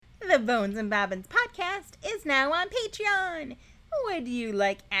The Bones and Bobbins podcast is now on Patreon. Would you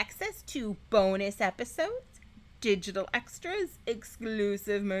like access to bonus episodes, digital extras,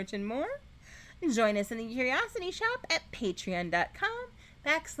 exclusive merch, and more? Join us in the Curiosity Shop at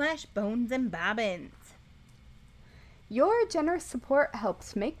patreon.com/Bones and Bobbins. Your generous support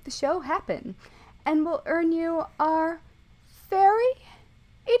helps make the show happen and will earn you our very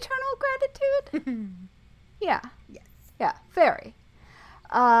eternal gratitude. Yes. Yeah, very.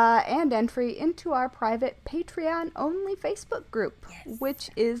 And entry into our private Patreon-only Facebook group, which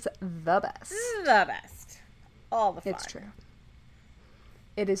is the best. The best. All the fun. It's true.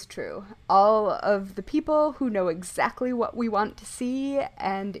 It is true. All of the people who know exactly what we want to see,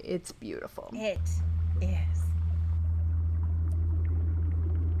 and it's beautiful. It is.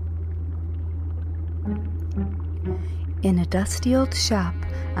 In a dusty old shop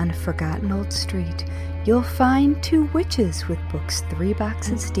on a forgotten old street, you'll find two witches with books 3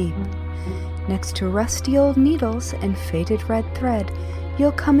 boxes deep. Next to rusty old needles and faded red thread,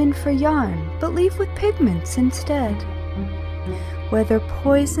 you'll come in for yarn, but leave with pigments instead. Whether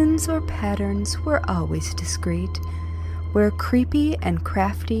poisons or patterns, we're always discreet, where creepy and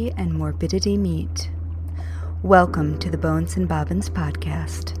crafty and morbidity meet. Welcome to the Bones and Bobbins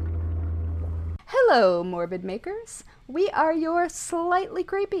podcast. Hello, morbid makers. We are your slightly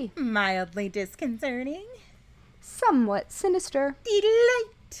creepy, Mildly disconcerting, somewhat sinister,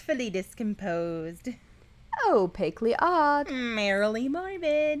 delightfully discomposed, opaquely odd, merrily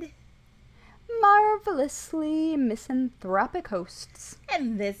morbid. marvelously misanthropic hosts.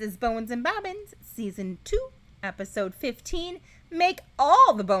 And this is Bones and Bobbins, Season 2, Episode 15. Make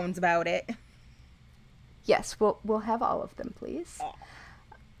all the bones about it. Yes, we'll have all of them, please. Oh.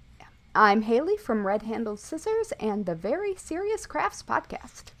 I'm Haley from Red Handled Scissors and the Very Serious Crafts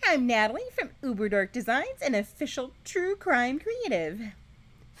podcast. I'm Natalie from Uber Dork Designs, an official true crime creative.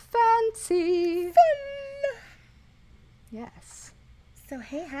 Fancy. Fun! Yes. So,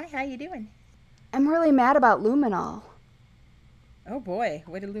 hey, hi, how you doing? I'm really mad about luminol. Oh boy,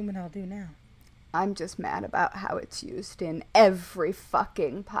 what did Luminol do now? I'm just mad about how it's used in every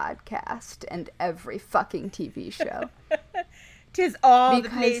fucking podcast and every fucking TV show. 'Tis all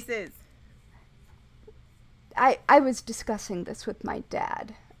Because the places. I was discussing this with my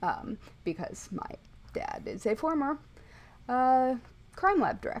dad, because my dad is a former crime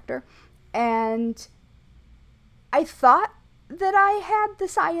lab director, and I thought that I had the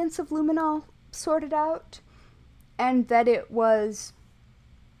science of luminol sorted out, and that it was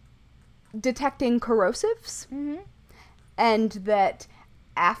detecting corrosives, and that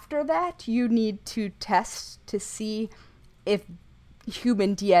after that you need to test to see if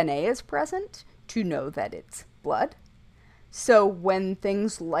human DNA is present to know that it's blood. So when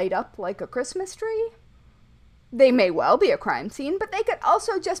things light up like a Christmas tree, they may well be a crime scene, but they could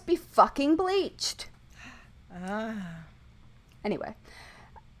also just be fucking bleached. Anyway,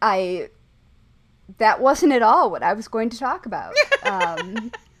 that wasn't at all what I was going to talk about.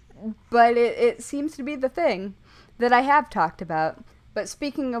 But it seems to be the thing that I have talked about. But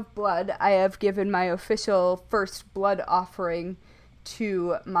speaking of blood, I have given my official first blood offering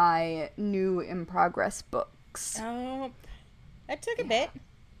to my new in progress books. Oh, that took a bit.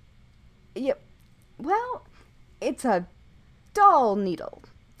 Yep. Well, it's a dull needle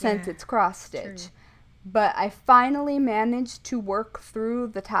since it's cross stitch. True. But I finally managed to work through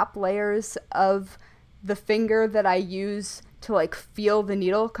the top layers of the finger that I use to like feel the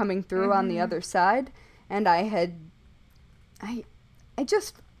needle coming through on the other side, and I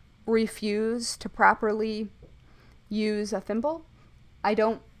just refuse to properly use a thimble. I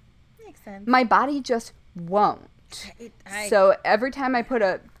don't. Makes sense. My body just won't. So every time I put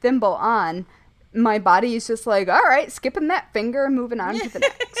a thimble on, my body is just like, all right, skipping that finger, moving on to the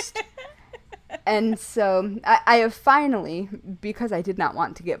next. And so I have finally, because I did not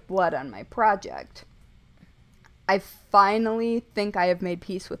want to get blood on my project, I finally think I have made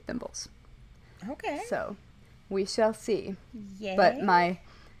peace with thimbles. Okay. So we shall see. Yay. But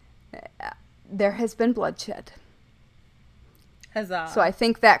there has been bloodshed. Huzzah. So I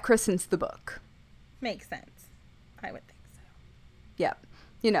think that christens the book. Makes sense. I would think so. Yep.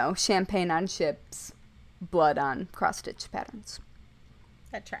 You know, champagne on ships, blood on cross-stitch patterns.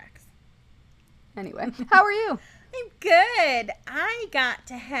 That tracks. Anyway, how are you? I'm good. I got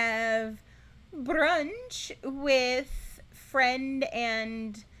to have brunch with friend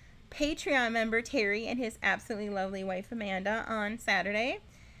and Patreon member Terry and his absolutely lovely wife Amanda on Saturday,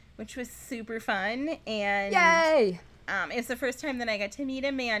 which was super fun. And Yay! It's the first time that I got to meet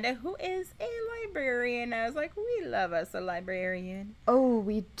Amanda, who is a librarian. I was like, we love us a librarian. Oh,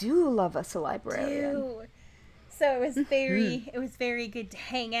 we do love us a librarian. So it was very good to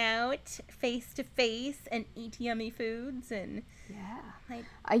hang out face to face and eat yummy foods. And yeah,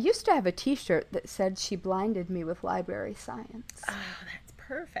 I used to have a T-shirt that said she blinded me with library science. Oh, that's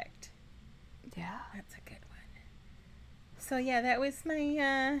perfect. Yeah, that's a good one. So yeah, that was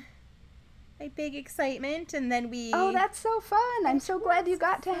my my big excitement, and then we. Oh, that's so fun! I'm so glad you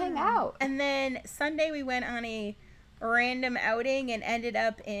got to hang out. And then Sunday we went on a random outing and ended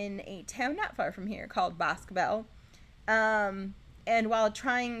up in a town not far from here called Boscobel. And while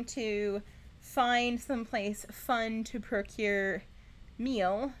trying to find someplace fun to procure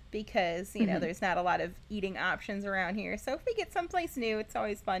meal, because, you know, there's not a lot of eating options around here. So if we get someplace new, it's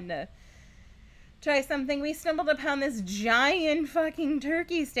always fun to try something. We stumbled upon this giant fucking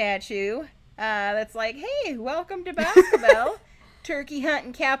turkey statue that's like, hey, welcome to Boscobel, turkey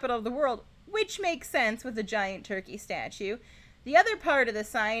hunting capital of the world. Which makes sense with a giant turkey statue. The other part of the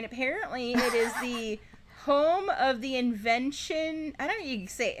sign, apparently, it is the home of the invention. I don't know if you can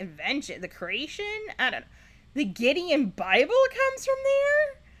say invention, the creation. I don't know. The Gideon Bible comes from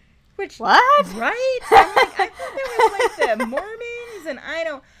there. Which what? Right? I'm like, I thought that was like the Mormons, and I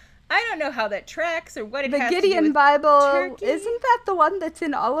don't know how that tracks or what it has to do with the Gideon Bible. turkey. Isn't that the one that's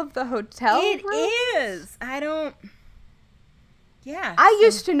in all of the hotel It rooms? is. I don't. Yeah. I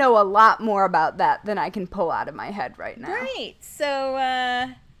used to know a lot more about that than I can pull out of my head right now. Right. So,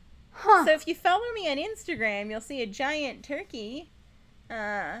 so if you follow me on Instagram, you'll see a giant turkey.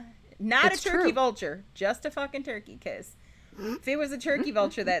 Not It's a turkey true. vulture, just a fucking turkey. Because if it was a turkey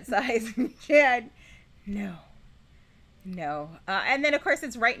vulture that size, Chad, no. And then, of course,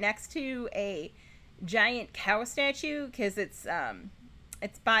 it's right next to a giant cow statue because it's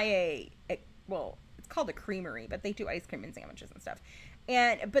by a it's called a creamery, but they do ice cream and sandwiches and stuff.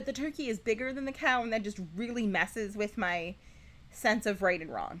 But the turkey is bigger than the cow, and that just really messes with my sense of right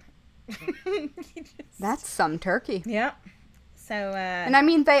and wrong. That's some turkey. Yeah. So And I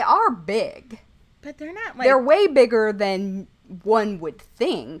mean, they are big. but they're not like They're way bigger than one would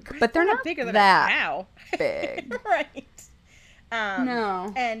think, but they're not bigger than that a cow. big. Right.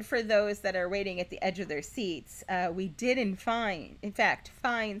 No. And for those that are waiting at the edge of their seats, we did in fact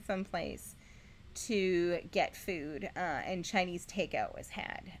find someplace to get food, and Chinese takeout was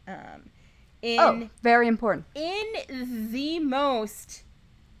had. Very important. In the most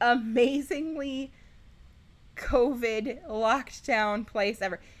amazingly COVID locked down place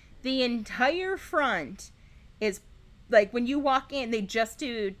ever. The entire front is like when you walk in, they just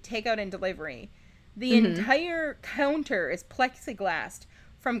do takeout and delivery. The entire counter is plexiglassed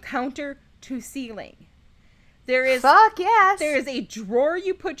from counter to ceiling. Fuck yes. There is a drawer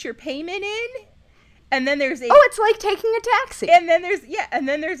you put your payment in, and then there's a it's like taking a taxi. and then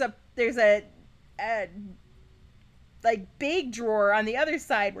there's a like big drawer on the other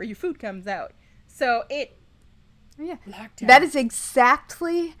side where your food comes out. So locked down. That is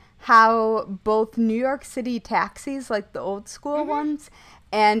exactly how both New York City taxis, like the old school ones,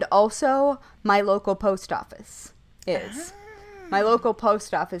 and also my local post office is. My local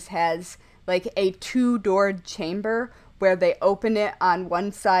post office has like a 2-doored chamber where they open it on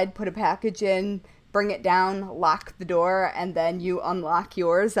one side, put a package in, bring it down, lock the door, and then you unlock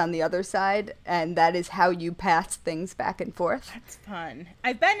yours on the other side, and that is how you pass things back and forth. That's fun.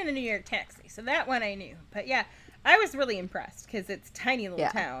 I've been in a New York taxi, so that one I knew. But yeah, I was really impressed because it's a tiny little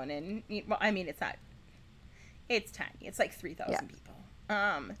town, and well, I mean, it's not. It's tiny. It's like 3,000 people.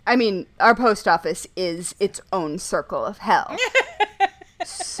 I mean, our post office is its own circle of hell.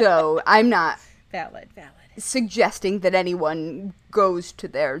 So I'm not valid. suggesting that anyone goes to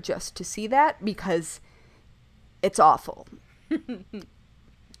there just to see that, because it's awful.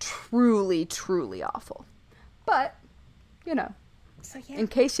 Truly, truly awful. But, you know, So yeah, in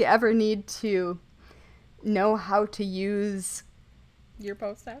case you ever need to know how to use your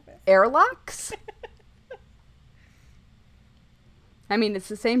post office. airlocks. I mean, it's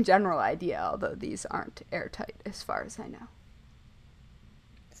the same general idea, although these aren't airtight as far as I know.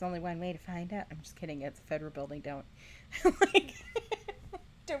 There's only one way to find out. I'm just kidding. It's a federal building. Don't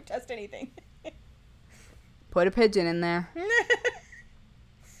don't test anything. Put a pigeon in there.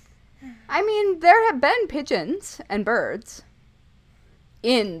 I mean, there have been pigeons and birds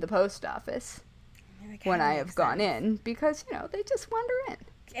in the post office when I have gone in, because, you know, they just wander in.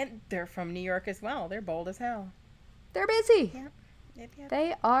 And they're from New York as well. They're bold as hell. They're busy. Yep.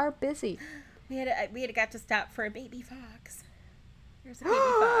 They are busy. We had got to stop for a baby fox. There's a baby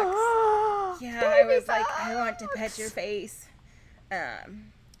fox. Yeah, I was like, I want to pet your face.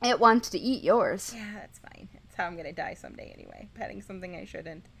 It wants to eat yours. Yeah, that's fine. That's how I'm gonna die someday anyway. Petting something I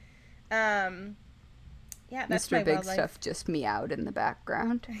shouldn't. Yeah, that's Mr. my Big wildlife. Stuff just meowed in the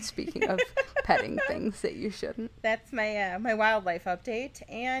background. Speaking of petting things that you shouldn't. That's my my wildlife update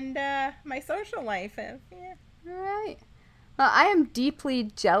and my social life. Yeah. All right. Well, I am deeply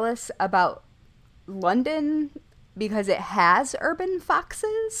jealous about London because it has urban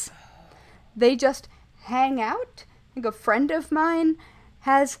foxes. They just hang out. Like a friend of mine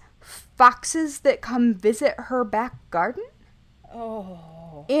has foxes that come visit her back garden.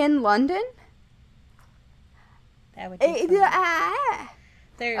 Oh. In London. That would be fun.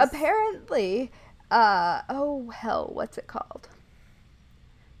 Apparently, what's it called?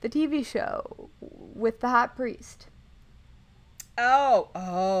 The TV show with the hot priest. Oh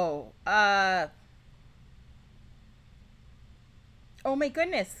my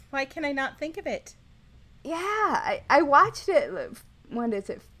goodness. Why can I not think of it? Yeah, I watched it. When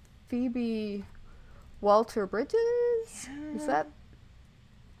is it? Phoebe Waller-Bridges? Yeah. Is that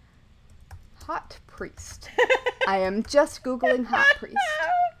hot priest? I am just Googling hot priest.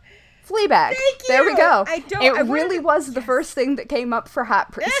 Fleabag. Thank you. There we go. It really was the first thing that came up for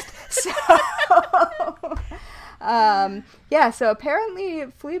hot priest. So, so apparently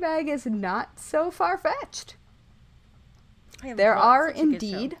Fleabag is not so far-fetched. There are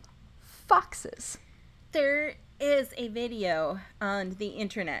indeed foxes. There is a video on the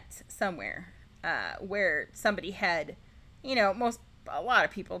internet somewhere where somebody had, a lot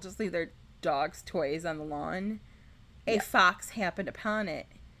of people just leave their dogs' toys on the lawn. A fox happened upon it.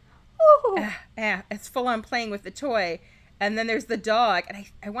 It's full on playing with the toy. And then there's the dog, and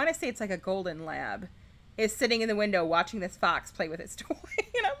I want to say it's like a golden lab, is sitting in the window watching this fox play with its toy.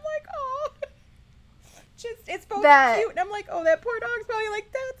 And I'm like, oh. It's both cute, and I'm like, oh, that poor dog's probably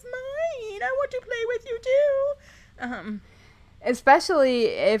like, that's mine. I want to play with you too. Especially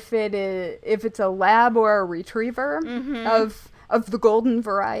if it's a lab or a retriever of the golden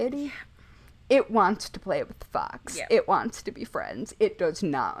variety. It wants to play with the fox. Yep. It wants to be friends. It does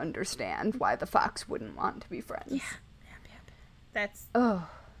not understand why the fox wouldn't want to be friends. Yep. That's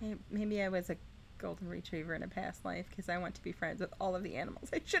maybe I was a golden retriever in a past life because I want to be friends with all of the animals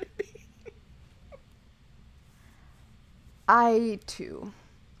I shouldn't be. I, too,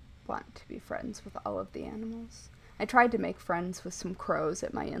 want to be friends with all of the animals. I tried to make friends with some crows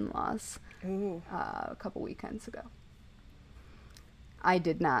at my in-laws a couple weekends ago. I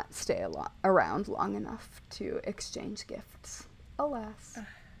did not stay around long enough to exchange gifts. Alas.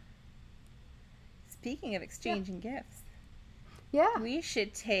 Speaking of exchanging gifts. Yeah. We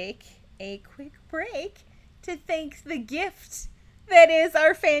should take a quick break to thank the gift that is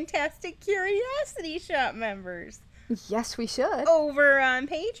our fantastic Curiosity Shop members. Yes, we should. Over on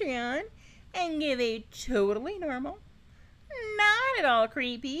Patreon and give a totally normal, not at all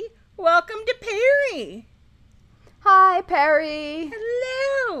creepy, welcome to Perry. Hi, Perry.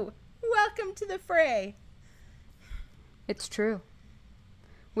 Hello. Welcome to the fray. It's true.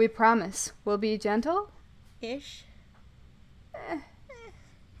 We promise we'll be gentle. Ish.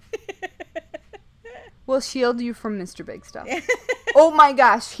 We'll shield you from Mr. Big Stuff. Oh my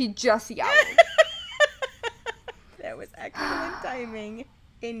gosh, he just yelled. That was excellent timing,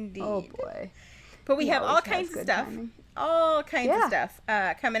 indeed. Oh boy! But we have all kinds of stuff,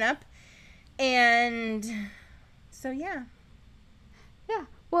 coming up, and so yeah.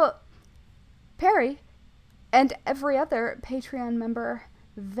 Well, Perry, and every other Patreon member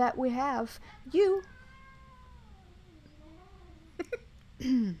that we have, you,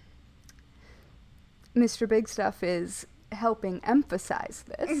 Mr. Big Stuff is helping emphasize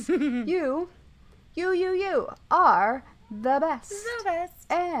this. You are the best. The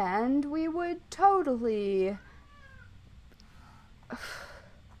best. And we would totally...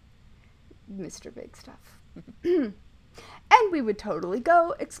 Mr. Big Stuff. And we would totally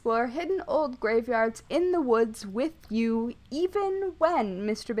go explore hidden old graveyards in the woods with you, even when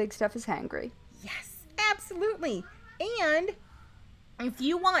Mr. Big Stuff is hangry. Yes, absolutely. And if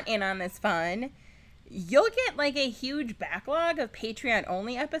you want in on this fun... You'll get like a huge backlog of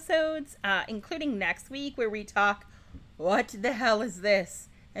Patreon-only episodes, including next week where we talk, what the hell is this?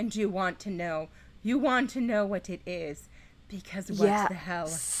 And you want to know. You want to know what it is. Because what the hell?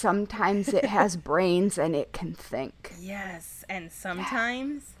 Sometimes it has brains and it can think. Yes, and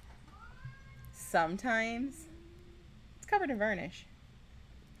sometimes it's covered in varnish.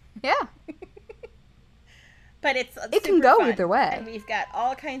 Yeah. But it can go fun. Either way. And we've got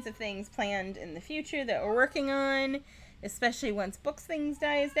all kinds of things planned in the future that we're working on, especially once Books Things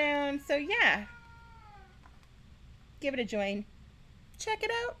dies down. So yeah, give it a join. Check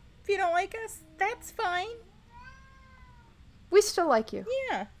it out. If you don't like us, that's fine. We still like you.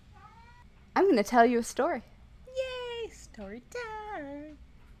 Yeah. I'm going to tell you a story. Yay, story time.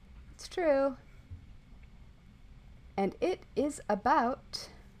 It's true. And it is about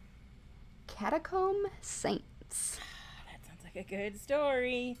Catacomb Saints. That sounds like a good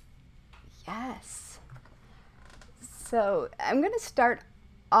story. Yes. So I'm going to start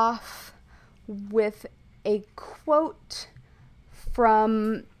off with a quote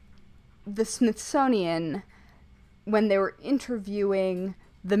from the Smithsonian when they were interviewing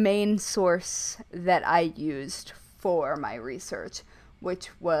the main source that I used for my research, which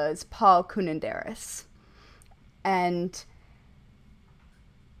was Paul Kounendaris. And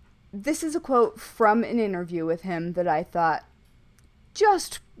this is a quote from an interview with him that I thought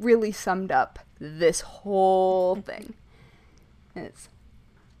just really summed up this whole thing. It's,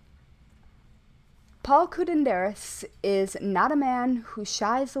 Paul Kounendaris is not a man who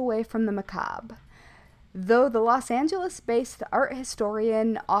shies away from the macabre. Though the Los Angeles-based art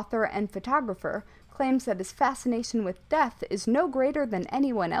historian, author, and photographer claims that his fascination with death is no greater than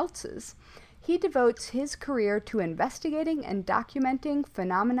anyone else's, he devotes his career to investigating and documenting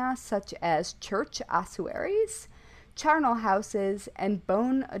phenomena such as church ossuaries, charnel houses, and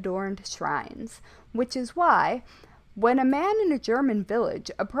bone-adorned shrines, which is why, when a man in a German village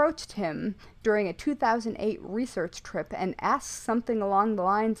approached him during a 2008 research trip and asked something along the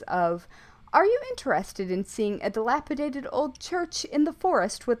lines of, "Are you interested in seeing a dilapidated old church in the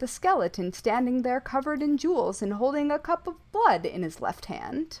forest with a skeleton standing there covered in jewels and holding a cup of blood in his left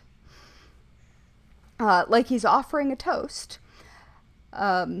hand?" Like he's offering a toast.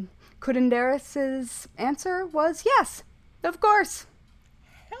 Kounendaris' answer was yes, of course.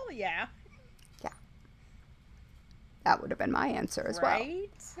 Hell yeah. Yeah. That would have been my answer as well. Right?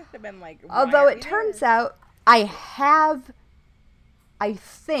 Would have been like, although it turns out I have, I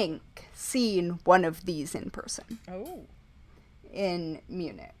think, seen one of these in person. Oh. In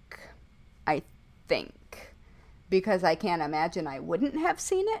Munich. I think. Because I can't imagine I wouldn't have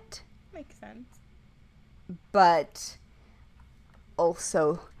seen it. Makes sense. But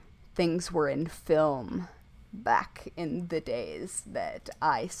also things were in film back in the days that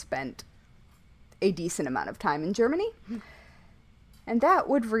I spent a decent amount of time in Germany. And that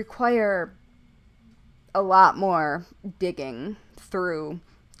would require a lot more digging through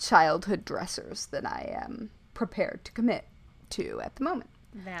childhood dressers than I am prepared to commit to at the moment.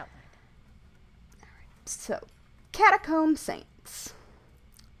 Valid. So, Catacomb Saints.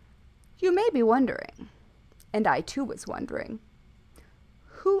 You may be wondering, and I too was wondering,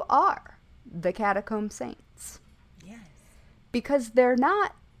 who are the Catacomb Saints? Yes. Because they're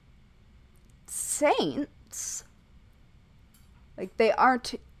not saints. Like, they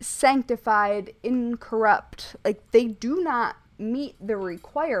aren't sanctified, incorrupt. Like, they do not meet the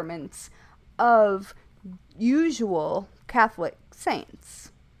requirements of usual Catholic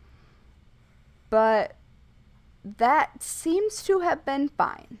saints. But that seems to have been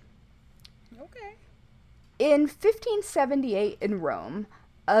fine. Okay. In 1578 in Rome,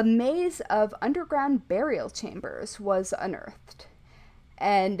 a maze of underground burial chambers was unearthed.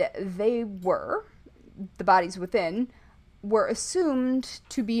 And the bodies within, were assumed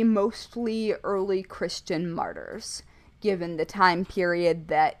to be mostly early Christian martyrs, given the time period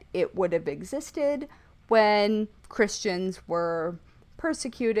that it would have existed when Christians were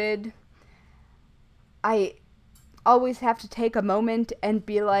persecuted. I always have to take a moment and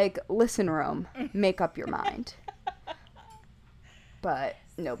be like, listen, Rome, make up your mind. But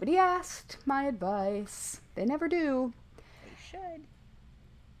nobody asked my advice. They never do. They should.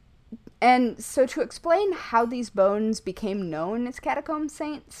 And so to explain how these bones became known as catacomb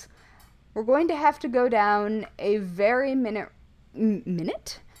saints, we're going to have to go down a very mini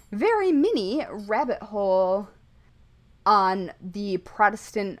rabbit hole on the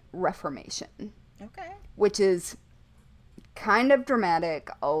Protestant Reformation. Okay. Which is kind of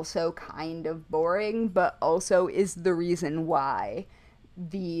dramatic, also kind of boring, but also is the reason why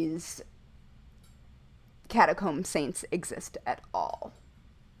these catacomb saints exist at all.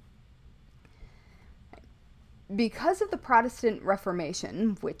 Because of the Protestant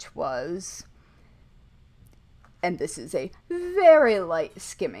Reformation, which was, and this is a very light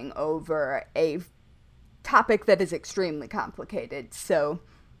skimming over a topic that is extremely complicated, so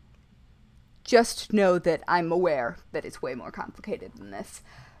just know that I'm aware that it's way more complicated than this.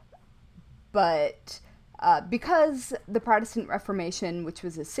 But because the Protestant Reformation, which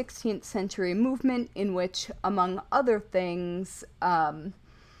was a 16th century movement in which, among other things,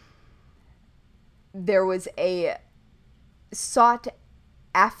 there was a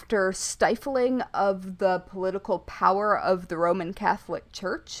sought-after stifling of the political power of the Roman Catholic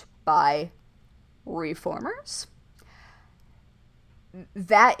Church by reformers.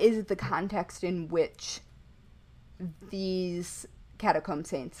 That is the context in which these catacomb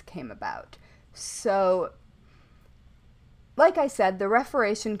saints came about. So like I said, the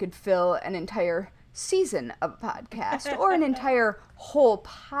Reformation could fill an entire season of a podcast or an entire whole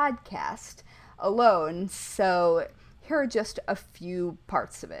podcast alone, so here are just a few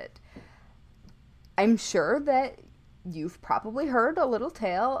parts of it. I'm sure that you've probably heard a little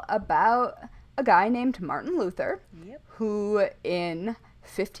tale about a guy named Martin Luther, who in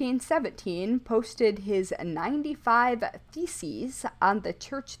 1517 posted his 95 theses on the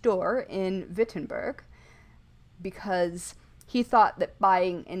church door in Wittenberg because he thought that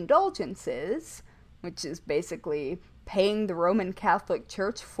buying indulgences, which is basically paying the Roman Catholic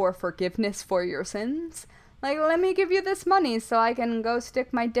Church for forgiveness for your sins, like, let me give you this money so I can go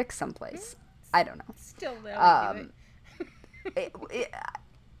stick my dick someplace. I don't know. Still though,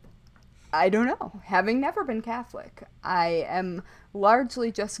 I don't know. Having never been Catholic, I am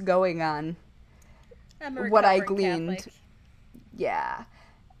largely just going on what I gleaned. Catholic. Yeah.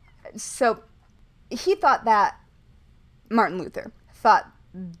 So he thought that, Martin Luther thought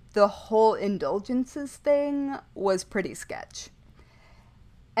the whole indulgences thing was pretty sketch.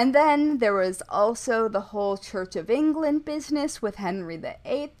 And then there was also the whole Church of England business with Henry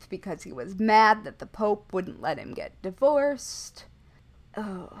VIII because he was mad that the Pope wouldn't let him get divorced.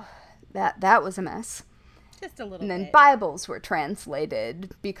 Oh, that was a mess. Just a little And then bit. Bibles were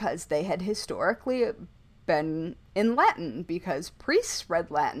translated because they had historically been in Latin because priests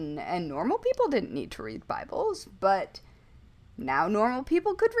read Latin and normal people didn't need to read Bibles, but now normal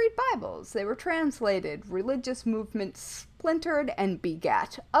people could read Bibles. They were translated. Religious movements splintered and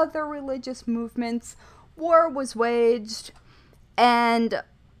begat other religious movements. War was waged. And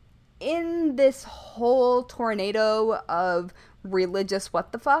in this whole tornado of religious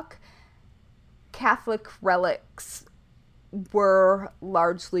what the fuck, Catholic relics were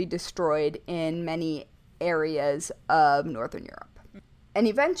largely destroyed in many areas of Northern Europe. And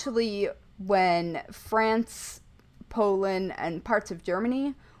eventually, when France, Poland, and parts of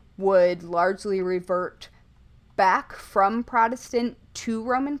Germany would largely revert back from Protestant to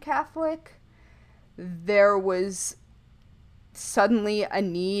Roman Catholic, there was suddenly a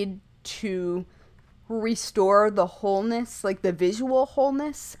need to restore the wholeness, like the visual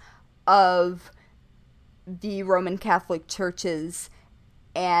wholeness of the Roman Catholic churches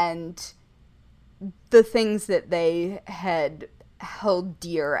and the things that they had held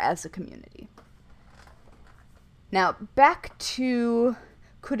dear as a community. Now, back to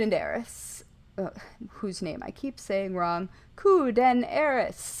Kudden-Eris, whose name I keep saying wrong.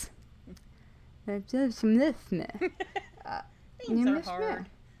 Kudden-Eris. Names are hard.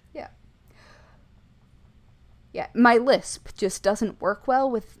 Yeah, my lisp just doesn't work well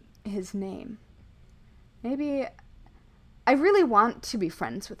with his name. Maybe I really want to be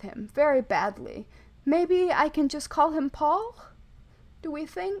friends with him very badly. Maybe I can just call him Paul? Do we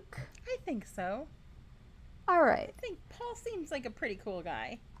think? I think so. All right. I think Paul seems like a pretty cool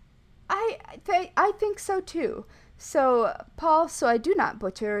guy. I think so too. So, Paul, so I do not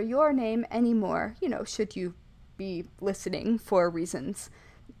butcher your name anymore, should you be listening for reasons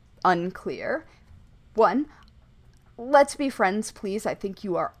unclear. 1, let's be friends, please. I think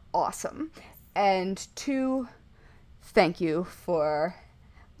you are awesome. And 2, thank you for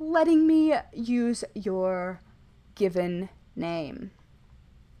letting me use your given name.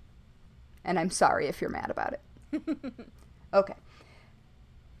 And I'm sorry if you're mad about it. Okay.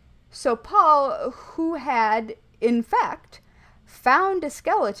 So Paul, who had, in fact, found a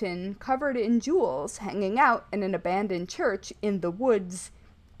skeleton covered in jewels hanging out in an abandoned church in the woods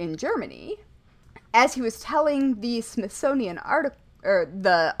in Germany, as he was telling the Smithsonian article, or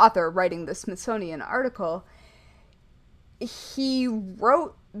the author writing the Smithsonian article, he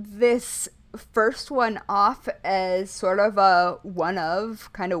wrote this first one off as sort of a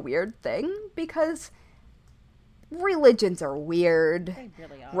one-of kind of weird thing because religions are weird. They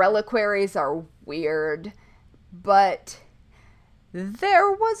really are. Reliquaries are weird. But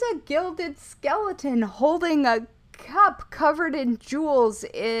there was a gilded skeleton holding a cup covered in jewels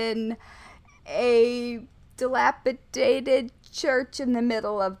in a dilapidated church in the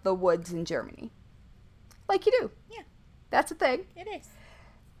middle of the woods in Germany. Like you do. Yeah. That's a thing. It is.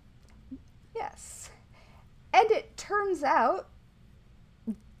 Yes. And it turns out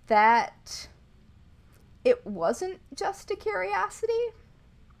that it wasn't just a curiosity.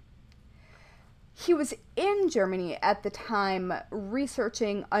 He was in Germany at the time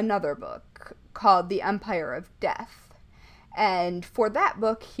researching another book called The Empire of Death. And for that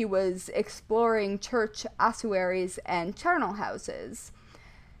book, he was exploring church ossuaries and charnel houses.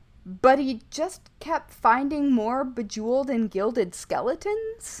 But he just kept finding more bejeweled and gilded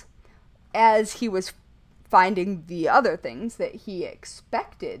skeletons as he was finding the other things that he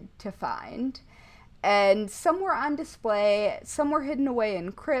expected to find. And some were on display, some were hidden away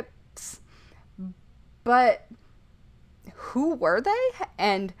in crypts. But who were they?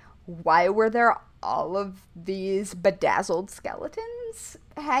 And why were there all of these bedazzled skeletons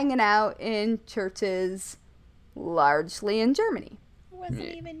hanging out in churches, largely in Germany? It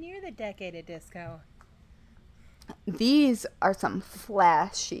wasn't even near the decade of disco. These are some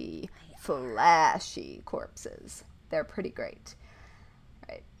flashy corpses. They're pretty great.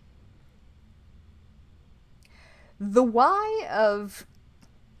 Right. The why of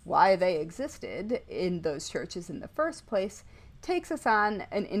why they existed in those churches in the first place takes us on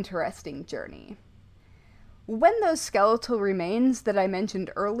an interesting journey. When those skeletal remains that I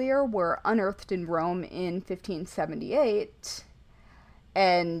mentioned earlier were unearthed in Rome in 1578,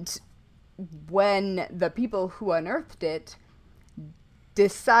 and when the people who unearthed it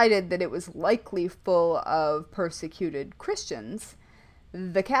decided that it was likely full of persecuted Christians,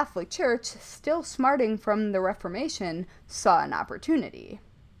 the Catholic Church, still smarting from the Reformation, saw an opportunity.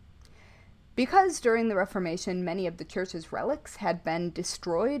 Because during the Reformation, many of the church's relics had been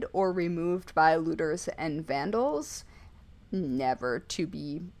destroyed or removed by looters and vandals, never to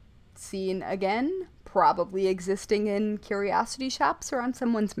be seen again, probably existing in curiosity shops or on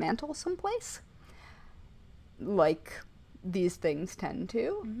someone's mantle someplace, like these things tend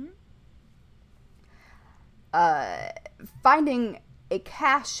to. Finding a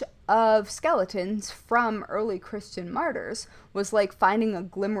cache of skeletons from early Christian martyrs was like finding a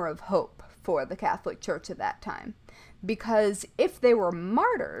glimmer of hope for the Catholic Church at that time. Because if they were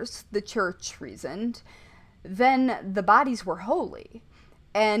martyrs, the church reasoned, then the bodies were holy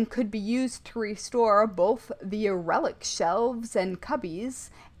and could be used to restore both the relic shelves and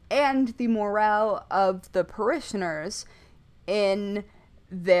cubbies and the morale of the parishioners in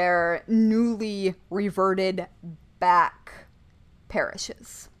their newly reverted back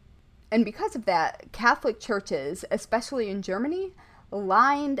parishes. And because of that, Catholic churches, especially in Germany,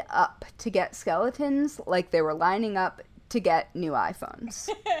 lined up to get skeletons like they were lining up to get new iPhones.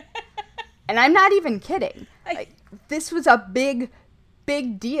 And I'm not even kidding. Like, this was a big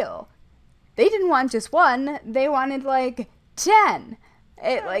deal. They didn't want just one, they wanted like 10.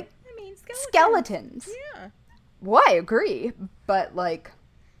 Skeletons. Yeah. Well, I agree, but like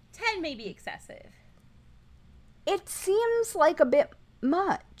 10 may be excessive. It seems like a bit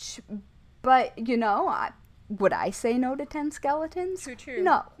much, but would I say no to 10 skeletons? True.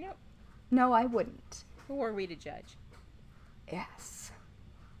 No. Nope. No, I wouldn't. Who are we to judge? Yes.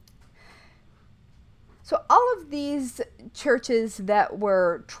 So all of these churches that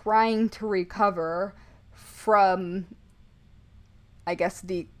were trying to recover from, I guess,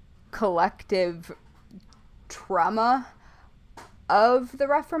 the collective trauma of the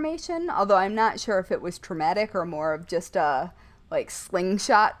Reformation, although I'm not sure if it was traumatic or more of just a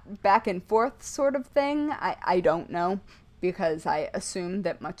slingshot back and forth sort of thing. I don't know, because I assume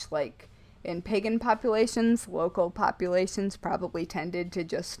that much like in pagan populations, local populations probably tended to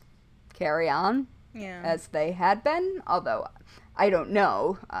just carry on as they had been, although I don't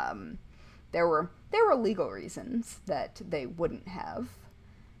know. There were legal reasons that they wouldn't have,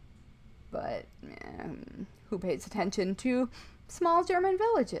 but who pays attention to small German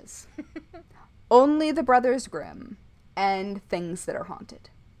villages? Only the Brothers Grimm and things that are haunted.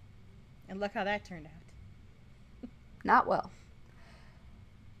 And look how that turned out. Not well.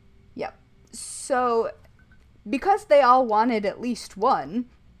 Yep. So, because they all wanted at least one,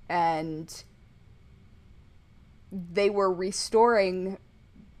 and they were restoring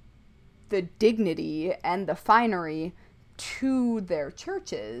the dignity and the finery to their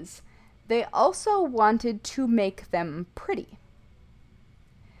churches, they also wanted to make them pretty.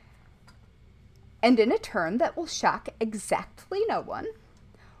 And in a turn that will shock exactly no one,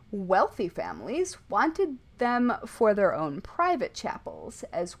 wealthy families wanted them for their own private chapels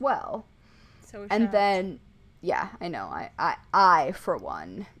as well. So and shocked. Then, yeah, I know, I for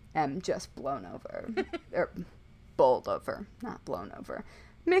one, am just blown over. Or bowled over, not blown over.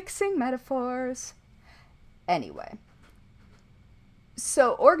 Mixing metaphors. Anyway.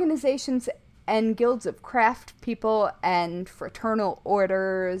 So organizations and guilds of craft people and fraternal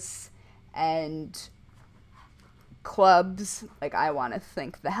orders and clubs, like I want to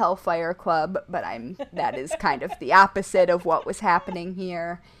think the Hellfire Club, but that is kind of the opposite of what was happening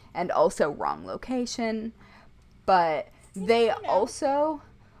here, and also wrong location. But they also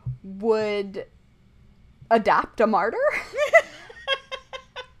would adopt a martyr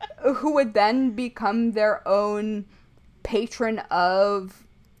who would then become their own patron of,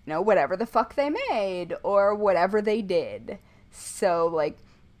 whatever the fuck they made or whatever they did. So, like,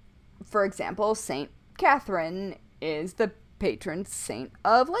 for example, Saint Catherine is the patron saint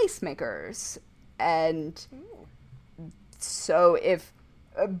of lace makers, And Ooh. so if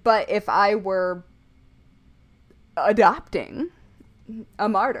I were adopting a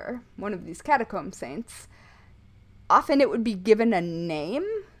martyr, one of these catacomb saints, often it would be given a name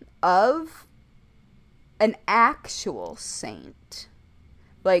of an actual saint,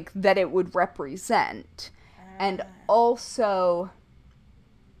 like that it would represent. And also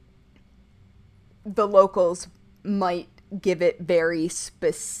the locals might give it very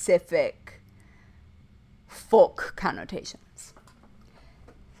specific folk connotations.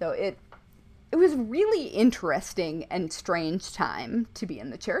 So it was really interesting and strange time to be in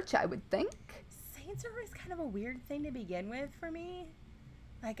the church, I would think. Saints are always kind of a weird thing to begin with for me.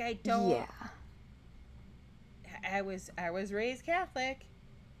 Like, I don't... Yeah. I was raised Catholic,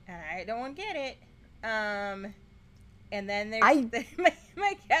 and I don't get it. And then there's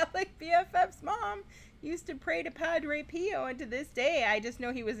my Catholic BFF's mom used to pray to Padre Pio, and to this day, I just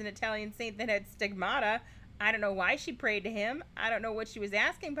know he was an Italian saint that had stigmata. I don't know why she prayed to him. I don't know what she was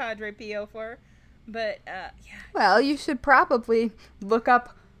asking Padre Pio for, but yeah. Well, you should probably look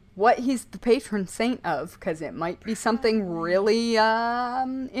up what he's the patron saint of, because it might be something really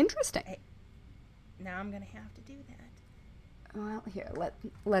interesting. Now I'm gonna have to do that. Well, here,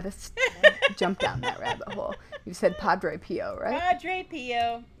 let us jump down that rabbit hole. You said Padre Pio, right? Padre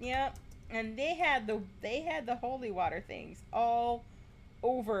Pio, yep. And they had the holy water things all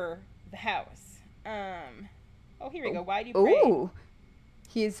over the house. Oh, here we go. Why do you pray? Ooh,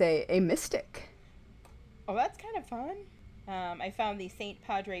 he's a mystic. Oh, that's kind of fun. I found the Saint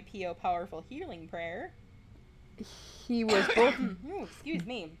Padre Pio Powerful Healing Prayer. He was both Ooh, excuse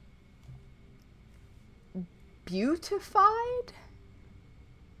me. Beautified,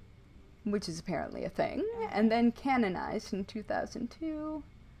 which is apparently a thing, and then canonized in 2002.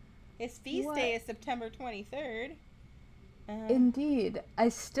 His feast day is September 23rd. Indeed. I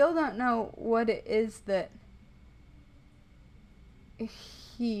still don't know what it is that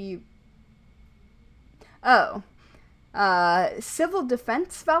he... Oh. Civil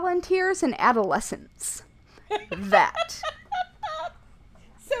defense volunteers and adolescents. That.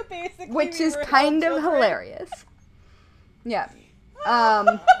 So basically, which is kind of hilarious. Yeah.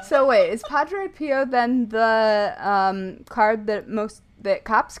 So wait, is Padre Pio then the card that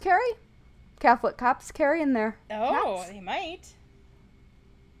cops carry? Catholic cops carry in their hats? They might.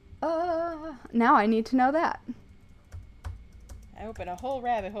 Now I need to know that. I opened a whole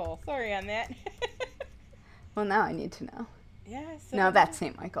rabbit hole. Sorry on that. Well, now I need to know. Yeah. So No, that's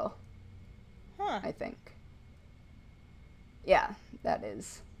St. Michael. Huh. I think. Yeah, that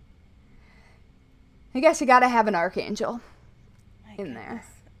is. I guess you gotta have an archangel in there.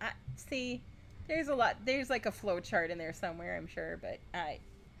 See, there's a lot. There's like a flow chart in there somewhere, I'm sure. But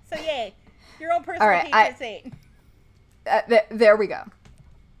so yay, your own personal patron saint. There we go.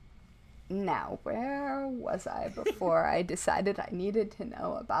 Now, where was I before I decided I needed to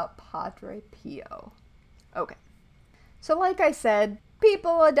know about Padre Pio? Okay. So like I said,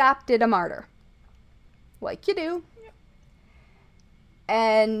 people adopted a martyr. Like you do. Yep.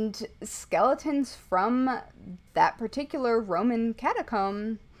 And skeletons from that particular Roman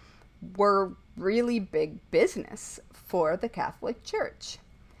catacomb were really big business for the Catholic Church.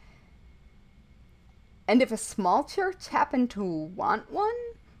 And if a small church happened to want one,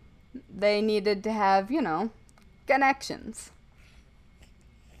 they needed to have, connections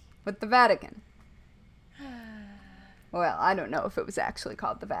with the Vatican. Well, I don't know if it was actually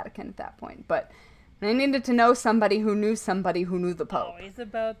called the Vatican at that point, but they needed to know somebody who knew the Pope. Always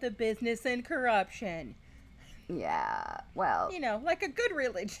about the business and corruption. Yeah, well... like a good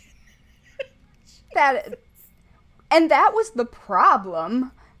religion. that was the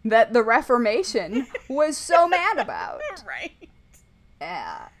problem that the Reformation was so mad about. Right.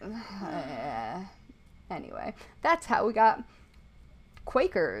 Yeah. Anyway, that's how we got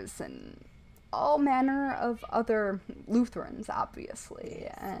Quakers and all manner of other Lutherans, obviously.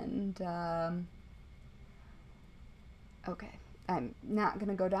 And, okay, I'm not going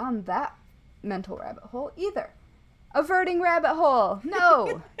to go down that mental rabbit hole either. Averting rabbit hole.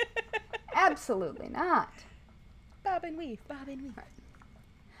 No. Absolutely not. Bob and weave, bob and weave. Right.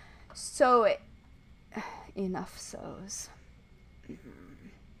 So, enough so's.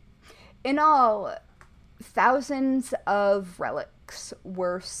 In all, thousands of relics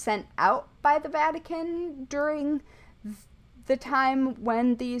were sent out by the Vatican during the time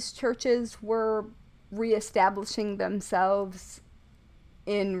when these churches were reestablishing themselves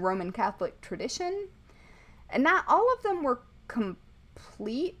in Roman Catholic tradition. And not all of them were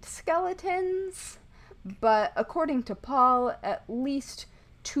complete skeletons, but according to Paul, at least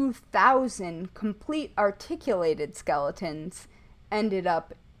 2,000 complete articulated skeletons ended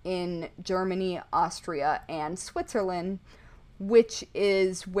up in Germany, Austria, and Switzerland, which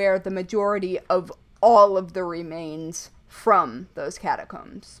is where the majority of all of the remains from those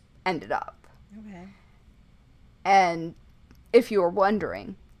catacombs ended up. Okay. And if you were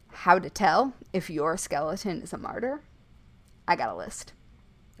wondering how to tell if your skeleton is a martyr, I got a list.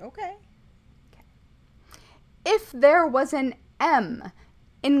 Okay. If there was an M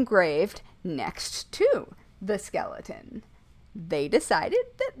engraved next to the skeleton, they decided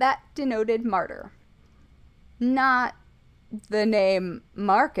that that denoted martyr. Not the name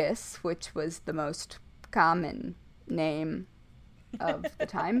Marcus, which was the most common name of the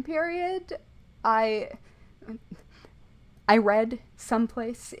time period. I read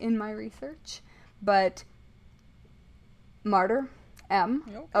someplace in my research, but martyr, M,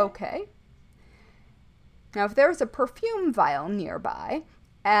 okay. Now, if there was a perfume vial nearby,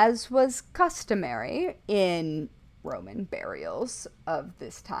 as was customary in Roman burials of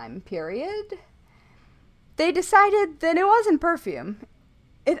this time period, they decided that it wasn't perfume.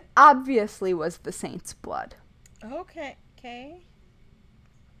 It obviously was the saint's blood. Okay. Okay.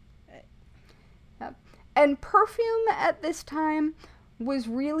 And perfume at this time was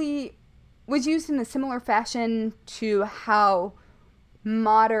used in a similar fashion to how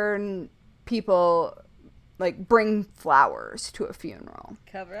modern people bring flowers to a funeral.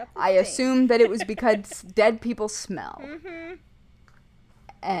 Cover up the I stain. assume that it was because dead people smell. Mm-hmm.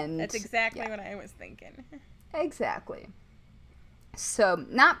 And that's exactly what I was thinking. Exactly. So,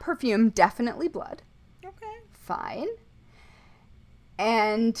 not perfume, definitely blood. Okay. Fine.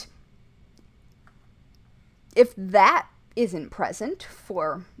 And if that isn't present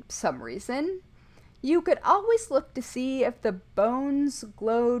for some reason, you could always look to see if the bones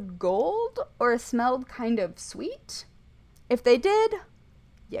glowed gold or smelled kind of sweet. If they did,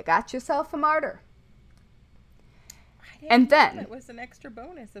 you got yourself a martyr. And then it was an extra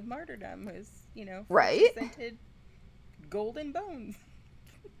bonus of martyrdom, was, right? Scented golden bones.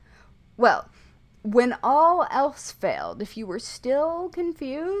 Well, when all else failed, if you were still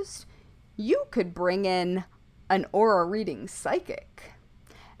confused, you could bring in an aura reading psychic.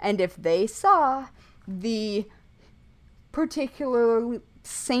 And if they saw the particular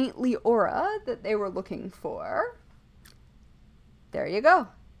saintly aura that they were looking for, there you go.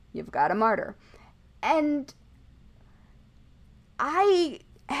 You've got a martyr. And I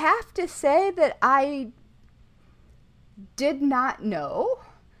have to say that I did not know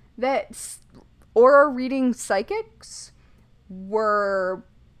that aura reading psychics were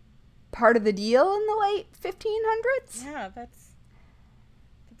part of the deal in the late 1500s. Yeah, that's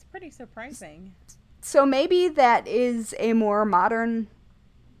pretty surprising. So maybe that is a more modern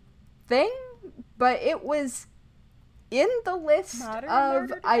thing, but it was in the list modern of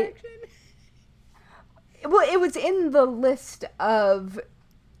detection? Well, it was in the list of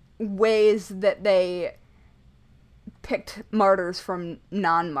ways that they picked martyrs from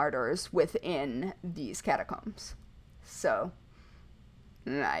non-martyrs within these catacombs. So,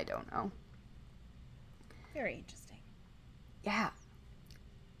 I don't know. Very interesting. Yeah.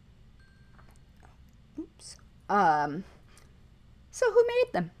 Oops. So who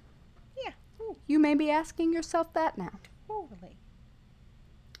made them? Yeah. Ooh, You may be asking yourself that now. totally.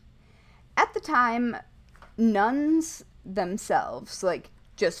 At the time, nuns themselves,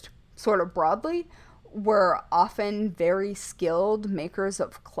 just sort of broadly, were often very skilled makers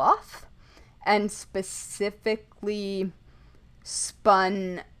of cloth, and specifically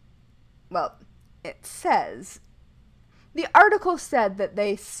spun, well, it says, the article said that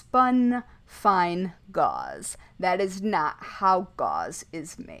they spun fine gauze. That is not how gauze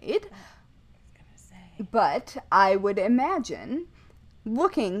is made. But I would imagine,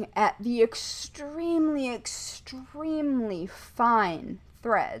 looking at the extremely, extremely fine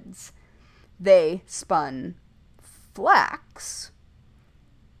threads, they spun flax,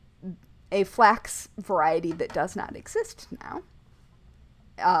 a flax variety that does not exist now,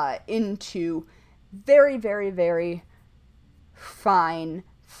 into very, very, very fine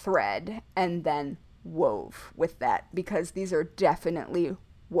thread, and then wove with that, because these are definitely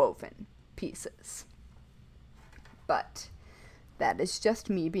woven pieces. But that is just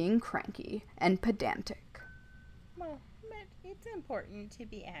me being cranky and pedantic. Well, but it's important to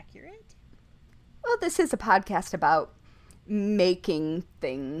be accurate. Well, this is a podcast about making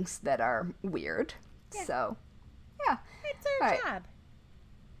things that are weird. Yeah. So, yeah. It's our Right. job.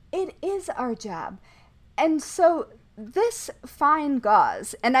 It is our job. And so this fine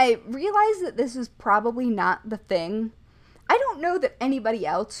gauze, and I realize that this is probably not the thing. I don't know that anybody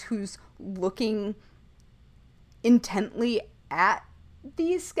else who's looking intently at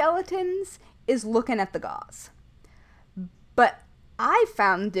these skeletons is looking at the gauze. But I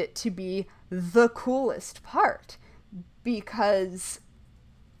found it to be the coolest part because,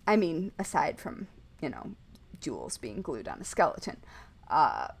 I mean, aside from, jewels being glued on a skeleton,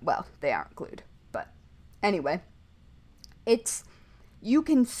 well, they aren't glued, but anyway, you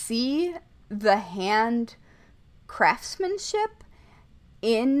can see the hand craftsmanship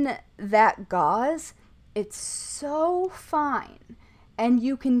in that gauze. It's so fine, and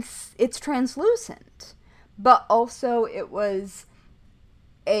it's translucent, but also it was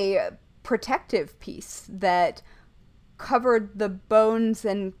a protective piece that covered the bones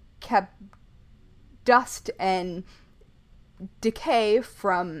and kept dust and decay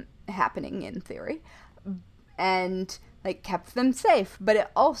from happening, in theory, and kept them safe. But it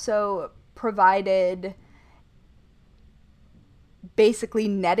also provided basically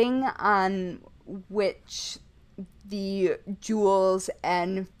netting on which the jewels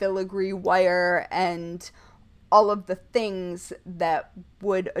and filigree wire and all of the things that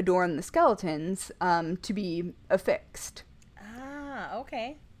would adorn the skeletons to be affixed. Ah,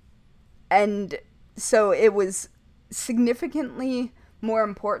 okay. And so it was significantly more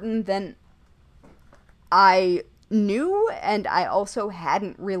important than I knew, and I also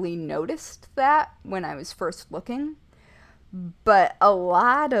hadn't really noticed that when I was first looking. But a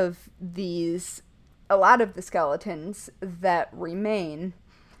lot of the skeletons that remain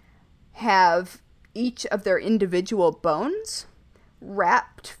have each of their individual bones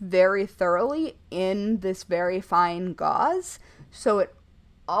wrapped very thoroughly in this very fine gauze, so it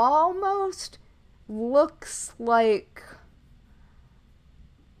almost looks like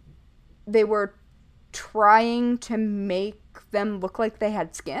they were trying to make them look like they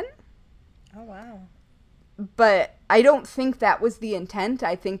had skin. Oh, wow. But I don't think that was the intent.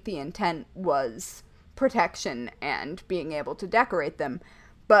 I think the intent was protection and being able to decorate them.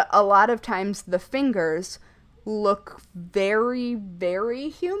 But a lot of times the fingers look very, very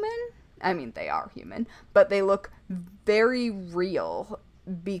human. I mean, they are human, but they look very real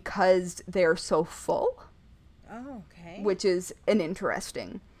because they're so full. Oh, okay. Which is an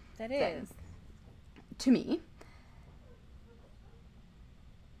interesting thing to me.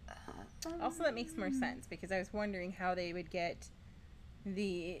 Also, that makes more sense because I was wondering how they would get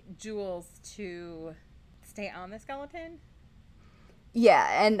the jewels to stay on the skeleton.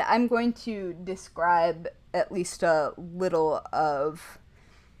 Yeah, and I'm going to describe at least a little of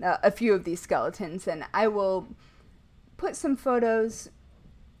a few of these skeletons, and I will put some photos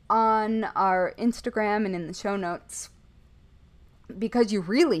on our Instagram and in the show notes because you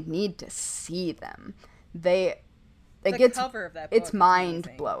really need to see them. The cover of that book it's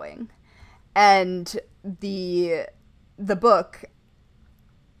mind-blowing. And the book,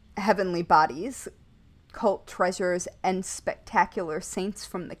 Heavenly Bodies, Cult Treasures and Spectacular Saints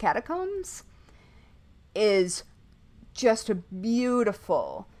from the Catacombs, is just a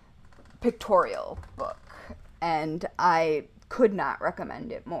beautiful pictorial book. And I could not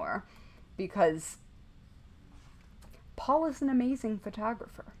recommend it more because Paul is an amazing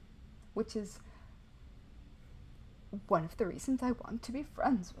photographer, which is one of the reasons I want to be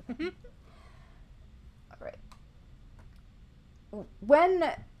friends with him. All right. When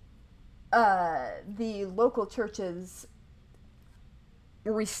the local churches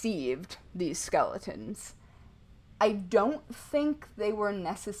received these skeletons, I don't think they were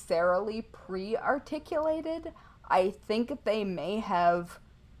necessarily pre-articulated. I think they may have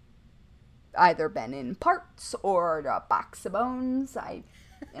either been in parts or a box of bones. I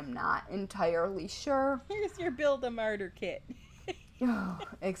am not entirely sure. Here's your Build-A-Martyr kit. Oh,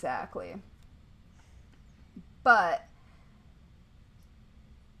 exactly. But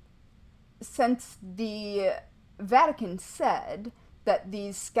since the Vatican said that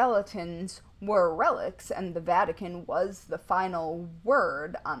these skeletons were relics and the Vatican was the final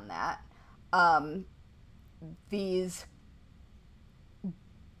word on that, these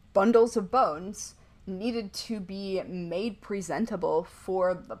bundles of bones needed to be made presentable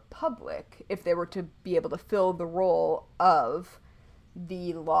for the public if they were to be able to fill the role of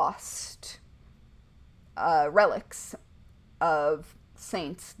the lost relics of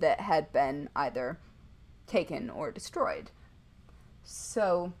saints that had been either taken or destroyed.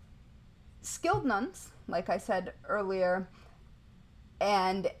 So, skilled nuns, like I said earlier,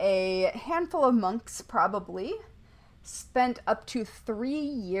 and a handful of monks probably spent up to 3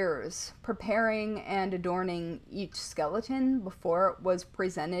 years preparing and adorning each skeleton before it was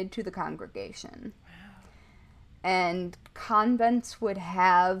presented to the congregation. Wow. And convents would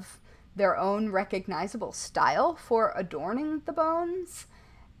have their own recognizable style for adorning the bones,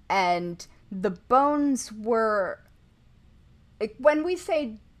 and the bones were, like, when we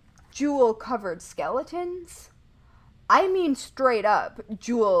say jewel-covered skeletons, I mean straight up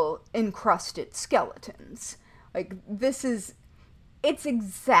jewel encrusted skeletons. Like, it's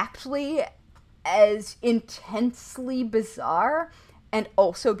exactly as intensely bizarre and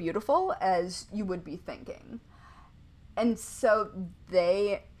also beautiful as you would be thinking. And so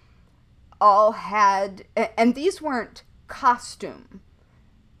they all had, and these weren't costume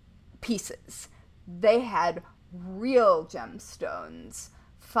pieces. They had real gemstones,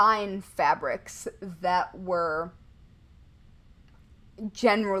 fine fabrics that were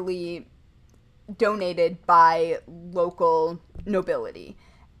generally donated by local nobility.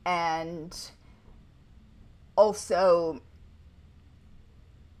 And also,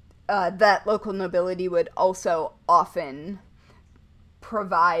 that local nobility would also often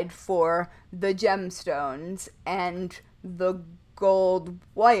provide for the gemstones and the gold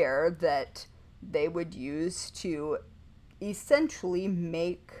wire that they would use to essentially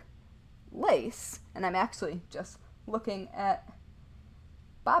make lace. And I'm actually just looking at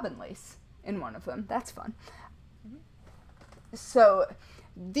bobbin lace in one of them. That's fun. So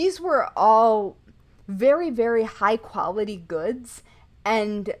these were all very, very high quality goods,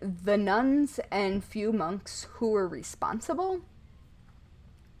 and the nuns and few monks who were responsible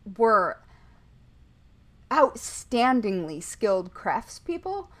were outstandingly skilled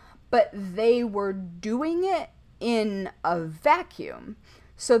craftspeople, but they were doing it in a vacuum.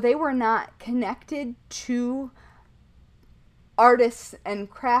 So they were not connected to artists and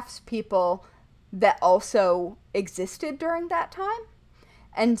craftspeople that also existed during that time.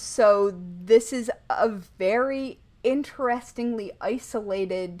 And so this is a very interestingly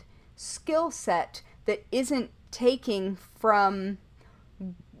isolated skill set that isn't taking from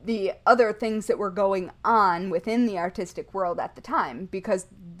the other things that were going on within the artistic world at the time, because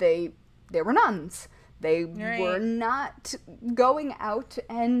they were nuns. They were not going out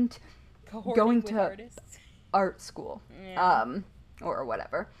and going to artists. Art school, or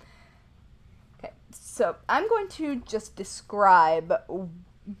whatever. Okay, so I'm going to just describe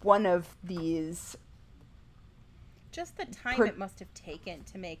one of these. Just the time it must have taken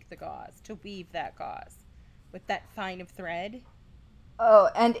to make the gauze, to weave that gauze with that fine of thread. Oh,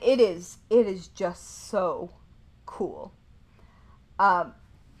 and it is just so cool.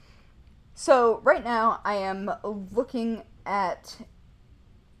 So right now I am looking at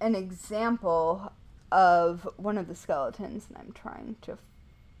an example of one of the skeletons, and I'm trying to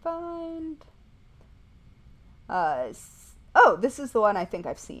find... this is the one I think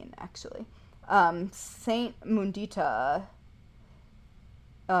I've seen, actually. Saint Mundita...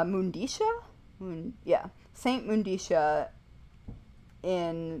 Mundisha? Saint Mundisha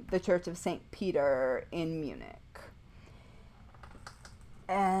in the Church of St. Peter in Munich.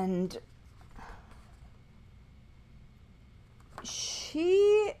 And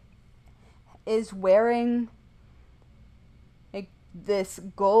she is wearing like this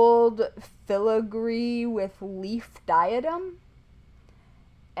gold filigree with leaf diadem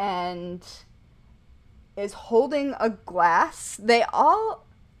and is holding a glass. They all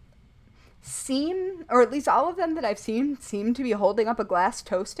seem, or at least all of them that I've seen, seem to be holding up a glass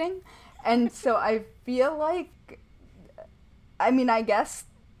toasting. And so I feel like, I mean, I guess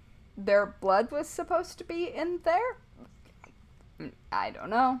their blood was supposed to be in there. I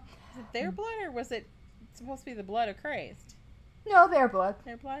don't know. Was it their blood, or was it supposed to be the blood of Christ? No, their blood.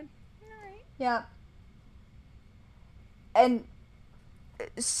 Their blood? Alright. Yeah. And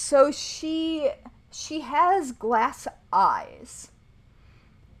so she has glass eyes.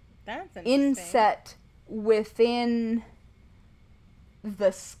 That's interesting. Inset within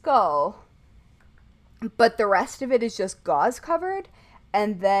the skull, but the rest of it is just gauze covered.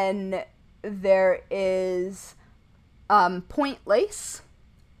 And then there is point lace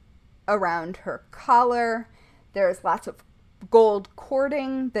around her collar. There's lots of gold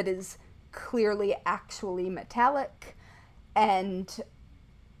cording that is clearly actually metallic. And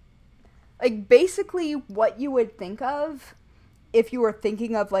like basically what you would think of if you were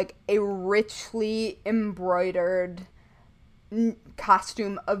thinking of like a richly embroidered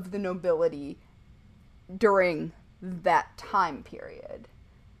costume of the nobility during that time period.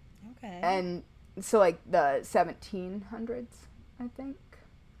 Okay. And so like the 1700s, I think.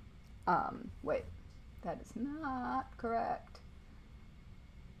 Wait, that is not correct.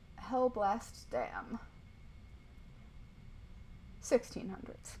 Hellblast Dam.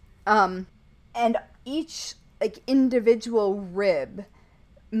 1600s. And each like individual rib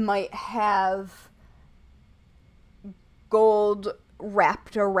might have gold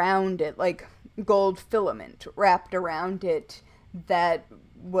wrapped around it, like gold filament wrapped around it that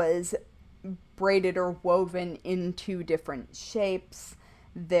was braided or woven into different shapes.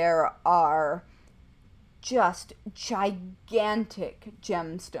 There are just gigantic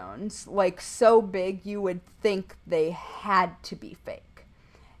gemstones, like so big you would think they had to be fake,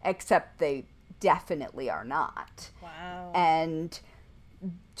 except they definitely are not. Wow. And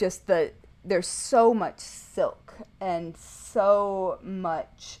just there's so much silk and so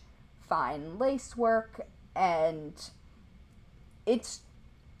much fine lace work, and it's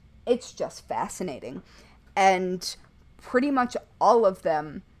just fascinating. And pretty much all of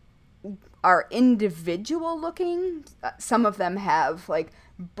them are individual looking. Some of them have like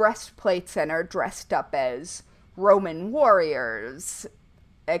breastplates and are dressed up as Roman warriors,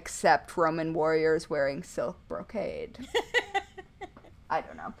 except Roman warriors wearing silk brocade. I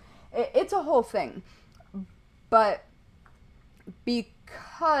don't know. It's a whole thing. But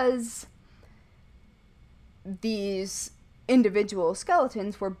because these individual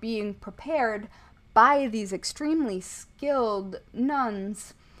skeletons were being prepared by these extremely skilled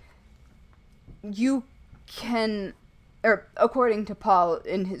nuns, you can, or according to Paul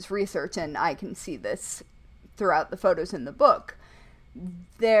in his research, and I can see this throughout the photos in the book,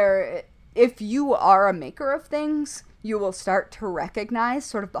 if you are a maker of things, you will start to recognize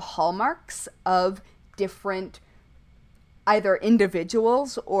sort of the hallmarks of different either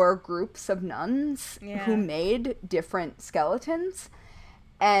individuals or groups of nuns who made different skeletons.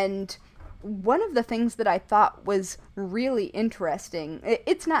 And one of the things that I thought was really interesting,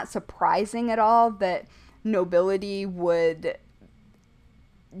 it's not surprising at all that nobility would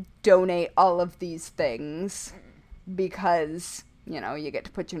donate all of these things because, you get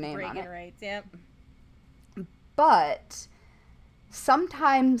to put your name on it. Rights, yep. But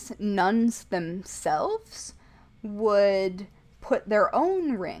sometimes nuns themselves would put their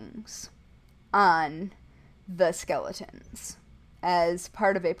own rings on the skeletons as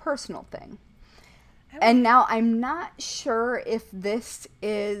part of a personal thing. And now I'm not sure if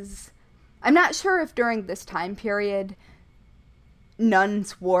during this time period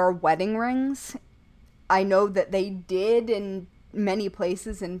nuns wore wedding rings. I know that they did in many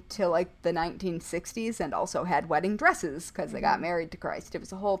places until like the 1960s, and also had wedding dresses because they got married to Christ. It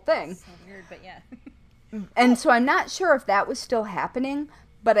was a whole thing. So weird, but yeah. And so I'm not sure if that was still happening,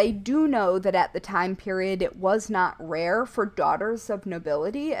 but I do know that at the time period it was not rare for daughters of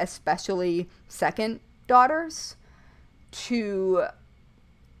nobility, especially second daughters, to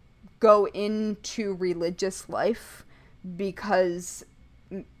go into religious life because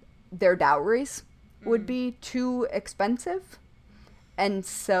their dowries would be too expensive. And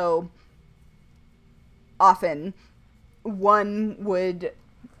so often one would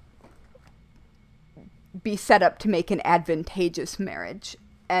be set up to make an advantageous marriage,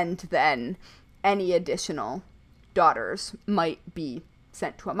 and then any additional daughters might be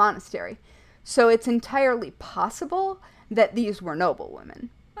sent to a monastery. So it's entirely possible that these were noble women,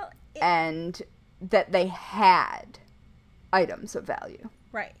 and that they had items of value.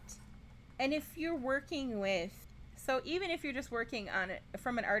 Right. And if you're working with, so even if you're just working on it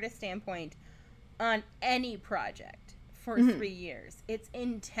from an artist standpoint on any project for 3 years, it's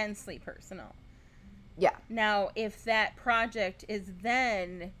intensely personal. Yeah. Now, if that project is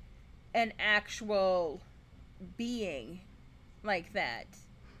then an actual being like that.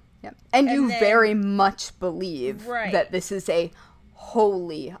 Yep. And you then, very much believe that this is a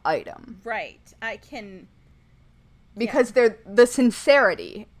holy item. Right. I can... Because the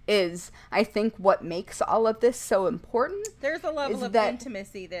sincerity is, I think, what makes all of this so important. There's a level of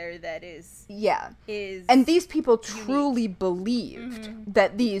intimacy there that is... Yeah. Is and these people truly believed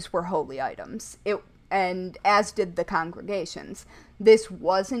that these were holy items. And as did the congregations. This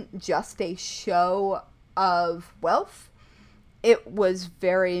wasn't just a show of wealth. It was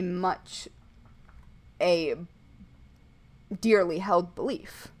very much a dearly held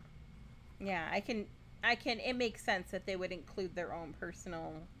belief. Yeah, I can, it makes sense that they would include their own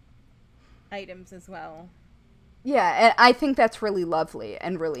personal items as well. Yeah, and I think that's really lovely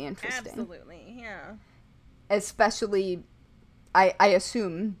and really interesting. Absolutely, yeah. Especially, I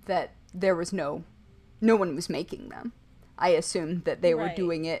assume that there was no one was making them. I assumed that they were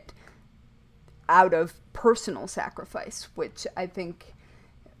doing it out of personal sacrifice, which I think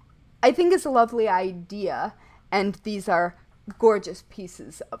is a lovely idea, and these are gorgeous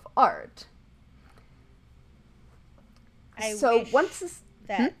pieces of art. I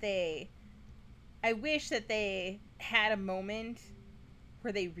wish that they had a moment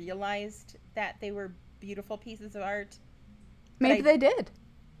where they realized that they were beautiful pieces of art. Maybe they did.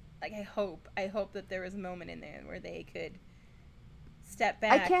 Like, I hope that there was a moment in there where they could step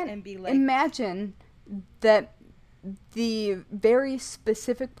back and be like... I can't imagine that the very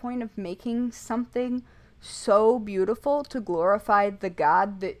specific point of making something so beautiful to glorify the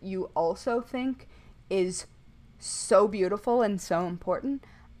God that you also think is so beautiful and so important,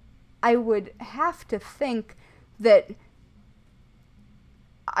 I would have to think that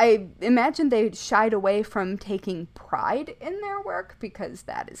I imagine they shied away from taking pride in their work because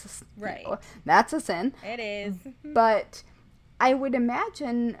that is right. That's a sin. It is. But I would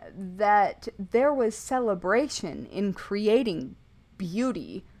imagine that there was celebration in creating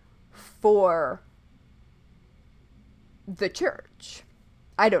beauty for the church.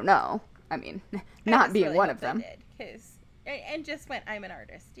 I don't know. I mean, not being really one of them. And just went, I'm an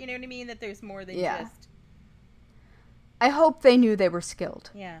artist. You know what I mean? That there's more than just... I hope they knew they were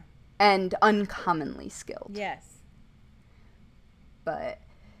skilled. Yeah. And uncommonly skilled. Yes. But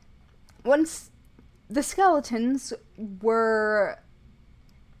once the skeletons were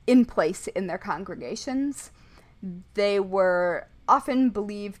in place in their congregations, they were often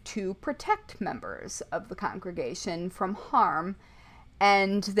believed to protect members of the congregation from harm,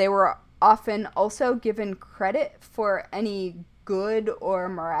 and they were often also given credit for any good or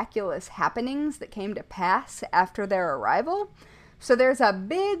miraculous happenings that came to pass after their arrival. So there's a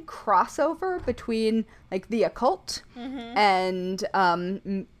big crossover between like the occult and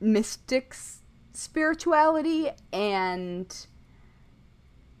mystics spirituality and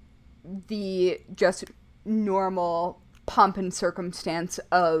the just normal pomp and circumstance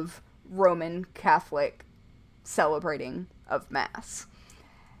of Roman Catholic celebrating of Mass.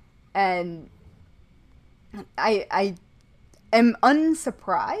 And I am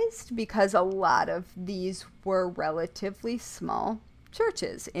unsurprised because a lot of these were relatively small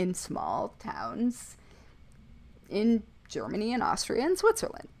churches in small towns in Germany and Austria and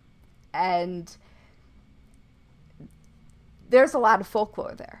Switzerland. And there's a lot of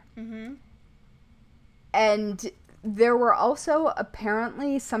folklore there. Mm-hmm. And there were also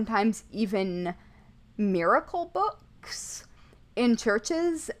apparently sometimes even miracle books in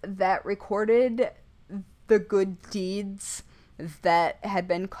churches that recorded the good deeds that had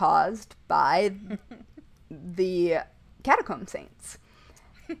been caused by the catacomb saints.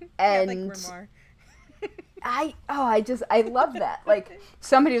 And I love that. Like,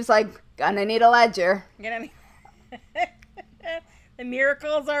 somebody was like, gonna need a ledger. The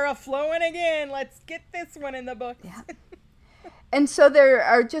miracles are a-flowing again. Let's get this one in the books. Yeah. And so there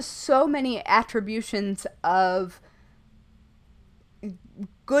are just so many attributions of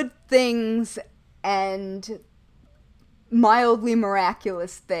good things and mildly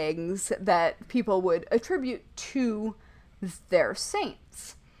miraculous things that people would attribute to their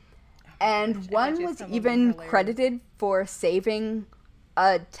saints. And one was even credited for saving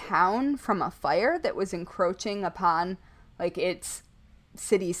a town from a fire that was encroaching upon like its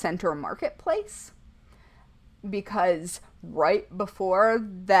city center marketplace, because right before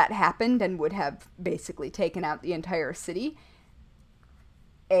that happened and would have basically taken out the entire city,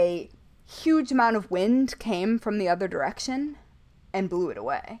 a huge amount of wind came from the other direction and blew it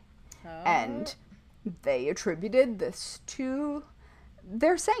away. Oh. And they attributed this to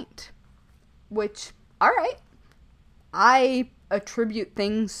their saint, which, all right, I attribute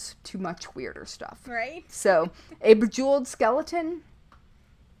things to much weirder stuff. Right. So a bejeweled skeleton,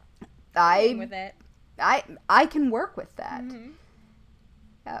 I can work with that. Mm-hmm.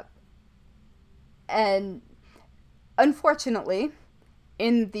 Yep. And unfortunately,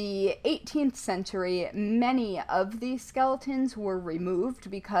 in the 18th century, many of these skeletons were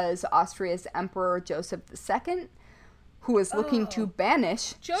removed because Austria's Emperor Joseph II, who was looking to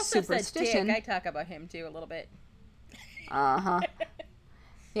banish superstition. Joseph's a dick. I talk about him too a little bit. Uh-huh.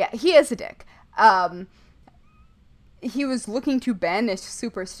 Yeah, he is a dick. He was looking to banish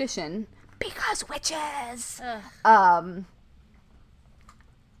superstition because witches.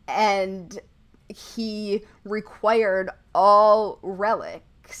 And he required all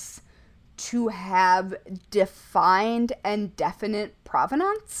relics to have defined and definite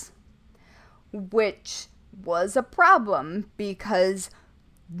provenance, which was a problem because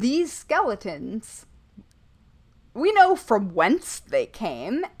these skeletons, we know from whence they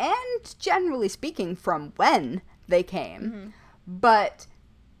came and, generally speaking, from when they came, but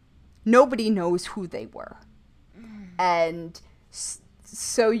nobody knows who they were. And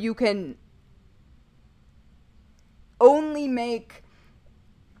so you can only make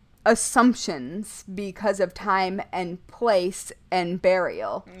assumptions because of time and place and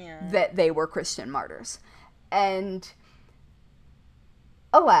burial that they were Christian martyrs. And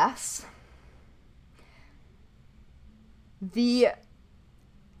alas, the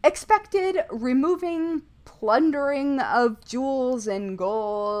expected removing, plundering of jewels and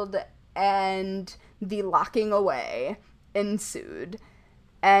gold and the locking away ensued.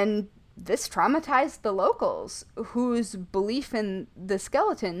 And this traumatized the locals, whose belief in the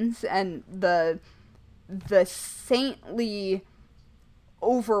skeletons and the the saintly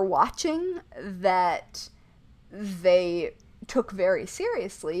overwatching that they took very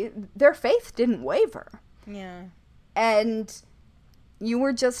seriously, their faith didn't waver. Yeah. And you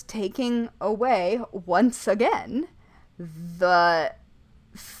were just taking away, once again, the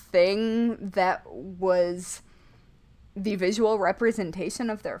thing that was the visual representation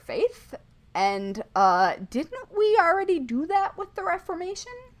of their faith. And didn't we already do that with the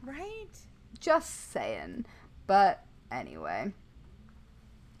Reformation? Right. Just saying. But anyway.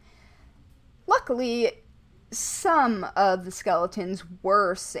 Luckily, some of the skeletons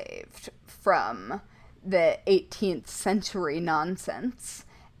were saved from the 18th century nonsense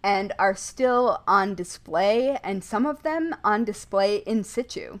and are still on display, and some of them on display in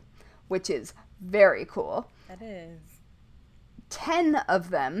situ, which is very cool. That is. 10 of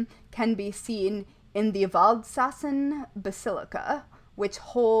them can be seen in the Waldsassen Basilica, which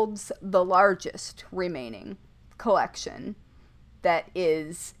holds the largest remaining collection that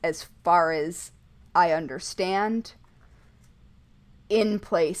is, as far as I understand, in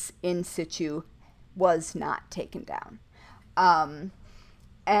place, in situ, was not taken down.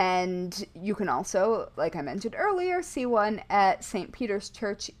 And you can also, like I mentioned earlier, see one at St. Peter's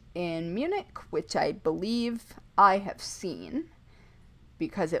Church in Munich, which I believe I have seen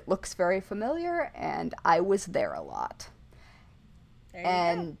because it looks very familiar, and I was there a lot.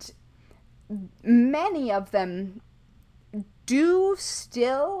 And many of them do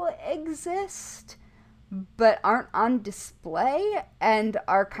still exist, but aren't on display and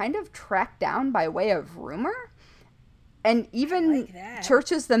are kind of tracked down by way of rumor. And even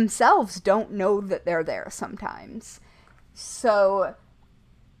churches themselves don't know that they're there sometimes. So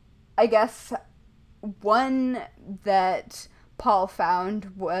I guess one that Paul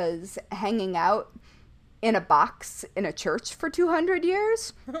found was hanging out in a box in a church for 200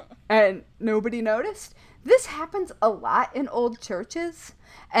 years and nobody noticed. This happens a lot in old churches,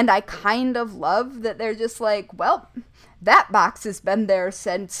 and I kind of love that they're just like, well, that box has been there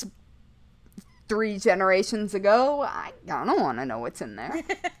since 3 generations ago. I don't want to know what's in there.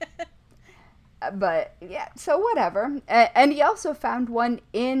 But yeah, so whatever. And he also found one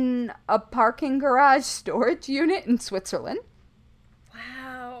in a parking garage storage unit in Switzerland.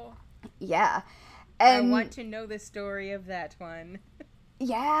 Wow. Yeah. And I want to know the story of that one.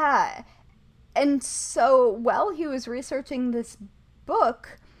 Yeah. And so while he was researching this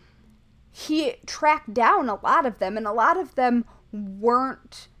book, he tracked down a lot of them, and a lot of them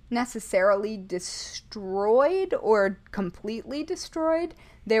weren't necessarily destroyed or completely destroyed.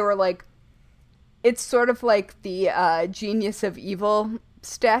 They were like, it's sort of like the Genius of Evil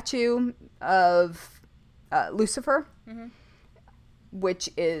statue of Lucifer, which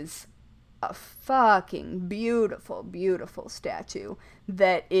is a fucking beautiful, beautiful statue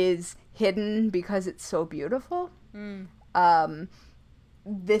that is hidden because it's so beautiful.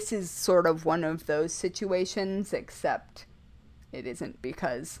 This is sort of one of those situations, except it isn't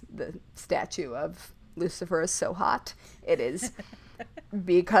because the statue of Lucifer is so hot. It is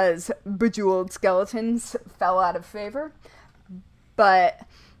because bejeweled skeletons fell out of favor. But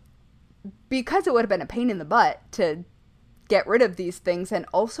because it would have been a pain in the butt to get rid of these things, and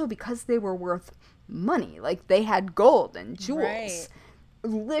also because they were worth money, like they had gold and jewels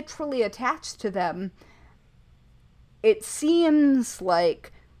literally attached to them, it seems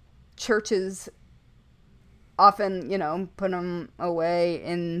like churches often, you know, put them away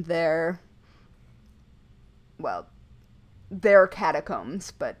in their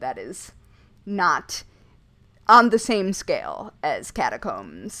catacombs, but that is not on the same scale as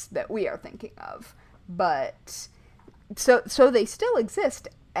catacombs that we are thinking of. But so they still exist,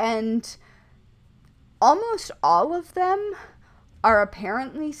 and almost all of them are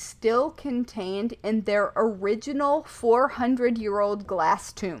apparently still contained in their original 400-year-old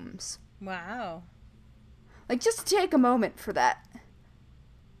glass tombs. Wow. Like, just take a moment for that.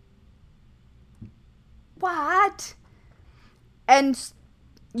 What? And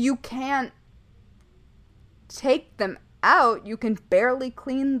you can't take them out. You can barely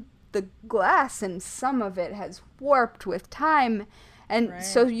clean the glass, and some of it has warped with time. And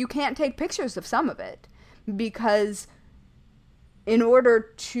so you can't take pictures of some of it, because in order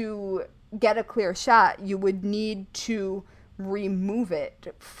to get a clear shot, you would need to remove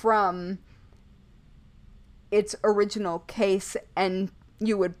it from its original case, and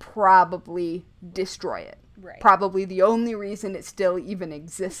you would probably destroy it. Right. Probably the only reason it still even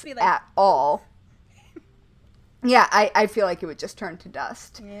exists at all. Yeah, I feel like it would just turn to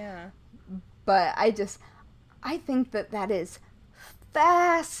dust. Yeah. But I think that is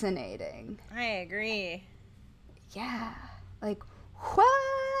fascinating. I agree. Yeah. Like,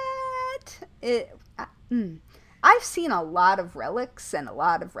 what? I've seen a lot of relics and a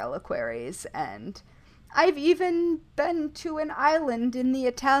lot of reliquaries, and I've even been to an island in the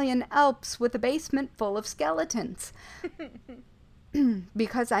Italian Alps with a basement full of skeletons.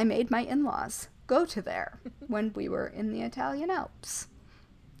 Because I made my in-laws go to there when we were in the Italian Alps.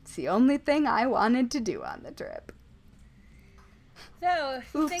 It's the only thing I wanted to do on the trip. So,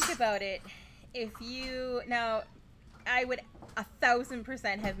 if you think about it, now, I would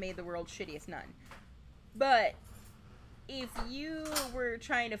 1,000% have made the world's shittiest nun. But if you were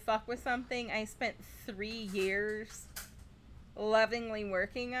trying to fuck with something I spent 3 years lovingly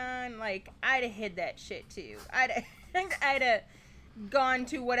working on, like, I'd have hid that shit too. I'd have gone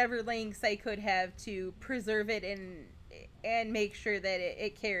to whatever lengths I could have to preserve it and make sure that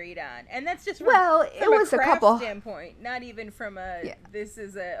it carried on. And that's just from a craft standpoint, not even from this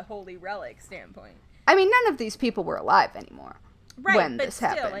is a holy relic standpoint. I mean, none of these people were alive anymore. Right, when but this still,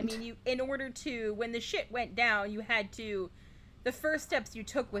 happened. I mean, when the shit went down, the first steps you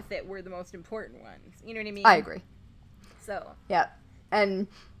took with it were the most important ones. You know what I mean? I agree. So. Yeah. And,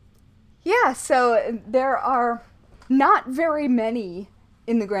 yeah, so there are not very many,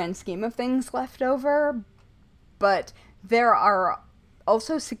 in the grand scheme of things, left over, but there are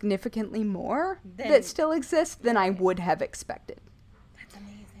also significantly more that still exist than I would have expected. That's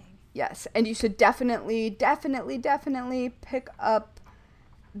amazing. Yes, and you should definitely pick up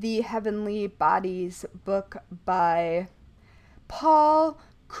the Heavenly Bodies book by Paul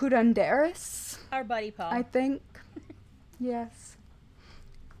Koudanderis. Our buddy Paul. I think. Yes.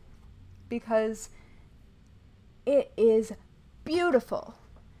 Because it is beautiful.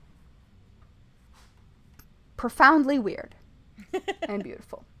 Profoundly weird. And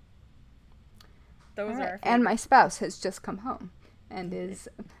beautiful. Those are. And my spouse has just come home and is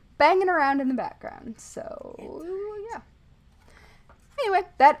banging around in the background. So, yeah. Anyway,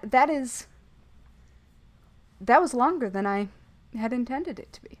 that was longer than I had intended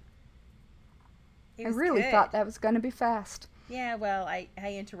it to be. I really thought that was going to be fast. Yeah, well, I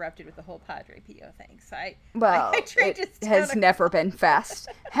interrupted with the whole Padre Pio thing, so I it has never been fast.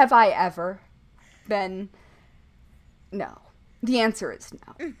 Have I ever been? No. The answer is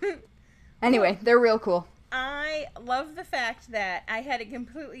no. Anyway, they're real cool. I love the fact that I had a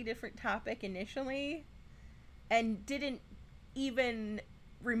completely different topic initially and didn't even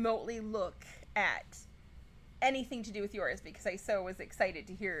remotely look at anything to do with yours because I so was excited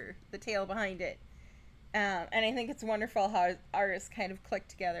to hear the tale behind it. And I think it's wonderful how ours kind of clicked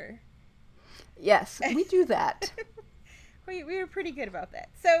together. Yes, we do that. we were pretty good about that.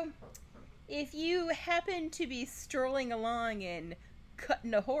 So, if you happen to be strolling along in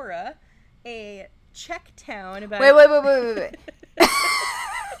Kutnahora, a Czech town about... Wait.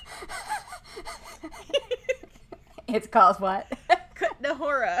 It's called what?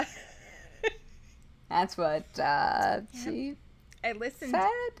 Kutnahora. That's what she I listened.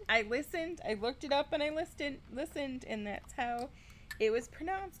 said? I listened. I looked it up and I listened, and that's how it was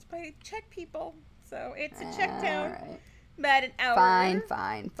pronounced by Czech people. So it's a Czech town. Right. About an hour.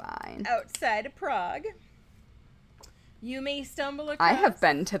 Fine. Outside of Prague. You may stumble across... I have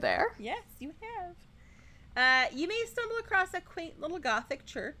been to there. Yes, you have. You may stumble across a quaint little Gothic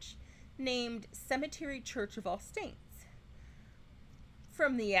church named Cemetery Church of All Saints.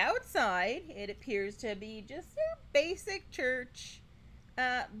 From the outside, it appears to be just a basic church,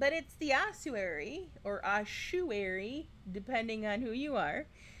 but it's the ossuary, or ossuary, depending on who you are,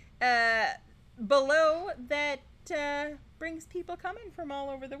 below that brings people coming from all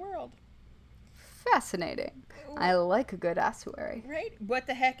over the world. Fascinating. I like a good ossuary. Right? What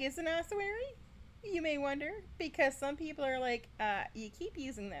the heck is an ossuary? You may wonder, because some people are like, you keep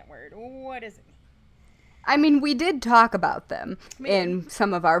using that word. What does it mean? I mean, we did talk about them in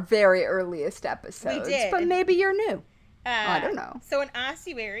some of our very earliest episodes. We did. But maybe you're new. I don't know. So an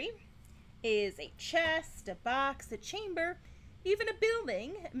ossuary is a chest, a box, a chamber, even a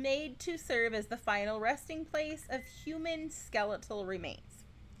building made to serve as the final resting place of human skeletal remains.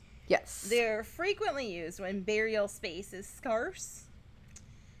 Yes. They're frequently used when burial space is scarce.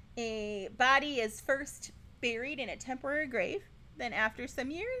 A body is first buried in a temporary grave. Then after some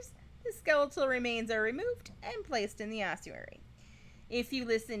years, the skeletal remains are removed and placed in the ossuary. If you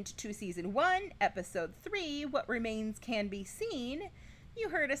listened to Season 1, Episode 3, What Remains Can Be Seen, you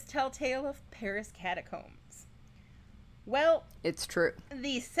heard us tell tale of Paris catacombs. Well, it's true.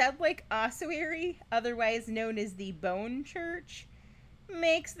 The Sedlick Ossuary, otherwise known as the Bone Church,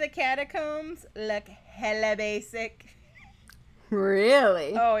 makes the catacombs look hella basic.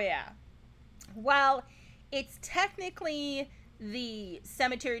 Really? Oh, yeah. While it's technically the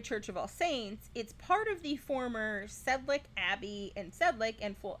Cemetery Church of All Saints, it's part of the former Sedlick Abbey in Sedlick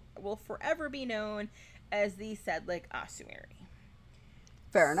and will forever be known as the Sedlec Ossuary.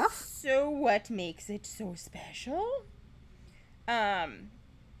 Fair enough. So what makes it so special? I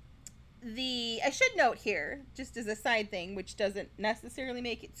should note here, just as a side thing, which doesn't necessarily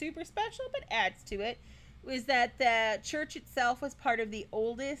make it super special, but adds to it, was that the church itself was part of the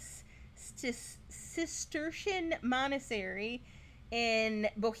oldest Cistercian monastery in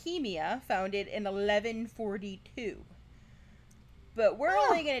Bohemia, founded in 1142. But we're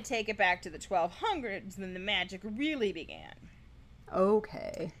only going to take it back to the 1200s when the magic really began.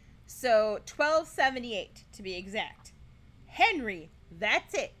 Okay. So, 1278, to be exact. Henry,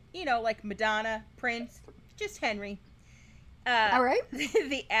 that's it. You know, like Madonna, Prince, just Henry. All right.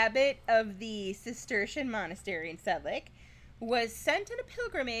 The abbot of the Cistercian monastery in Sedlec was sent on a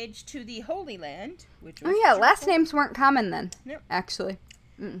pilgrimage to the Holy Land, which was last names weren't common then. Nope. Actually.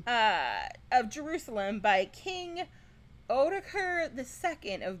 Of Jerusalem by King Odoacer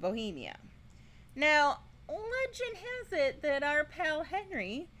II of Bohemia. Now, legend has it that our pal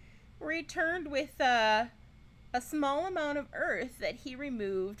Henry returned with a small amount of earth that he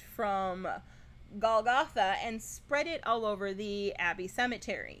removed from Golgotha and spread it all over the Abbey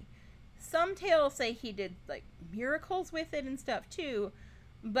Cemetery. Some tales say he did like miracles with it and stuff too,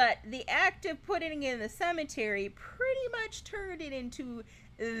 but the act of putting it in the cemetery pretty much turned it into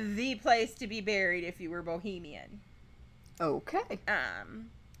the place to be buried if you were Bohemian. Okay.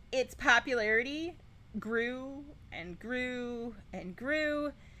 Its popularity grew and grew and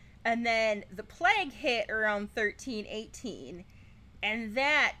grew, and then the plague hit around 1318, and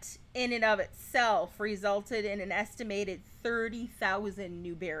that in and of itself resulted in an estimated 30,000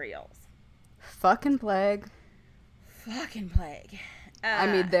 new burials. Fucking plague. Fucking plague. I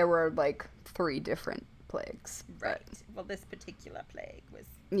mean, there were like 3 different plagues. Right. Well, this particular plague was...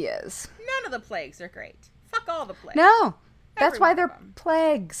 Yes. None of the plagues are great. Fuck all the plagues. No. That's Every why one they're of them.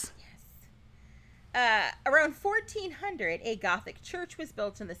 plagues. Around 1400, a Gothic church was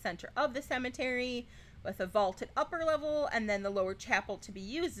built in the center of the cemetery with a vaulted upper level and then the lower chapel to be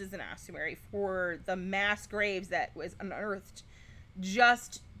used as an ossuary for the mass graves that was unearthed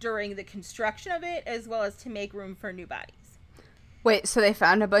just during the construction of it, as well as to make room for new bodies. Wait, so they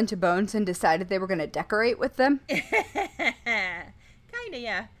found a bunch of bones and decided they were going to decorate with them? Kinda,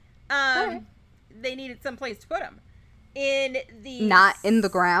 yeah. Right. They needed some place to put them. In the... Not in the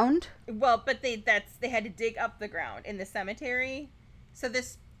ground? Well, but they had to dig up the ground in the cemetery. So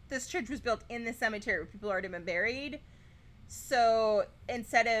this church was built in the cemetery where people already been buried. So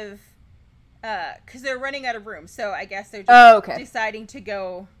instead of... because they're running out of room. So I guess they're just deciding to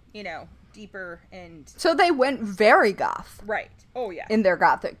go, deeper and... So they went very goth. Right. Oh, yeah. In their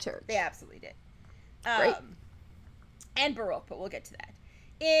Gothic church. They absolutely did. Great. And Baroque, but we'll get to that.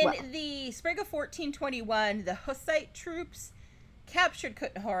 In the spring of 1421, the Hussite troops captured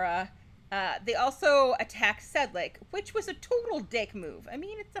Kutnahora. They also attacked Sedlec, which was a total dick move. I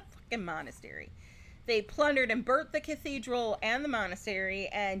mean, it's a fucking monastery. They plundered and burnt the cathedral and the monastery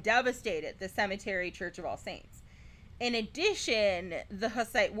and devastated the cemetery Church of All Saints. In addition, the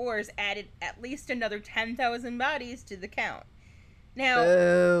Hussite Wars added at least another 10,000 bodies to the count. Now,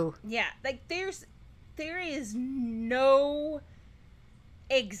 yeah, like there is no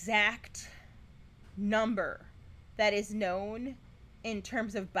exact number that is known in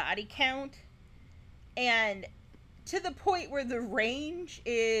terms of body count, and to the point where the range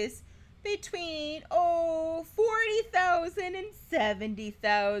is between 40,000 and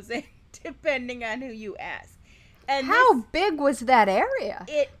 70,000 depending on who you ask. And how big was that area?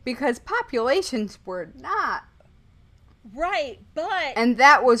 Because populations were not right, but and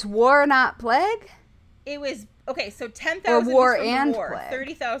that was war, not plague. It was okay. So 10,000 war was from and the war. plague.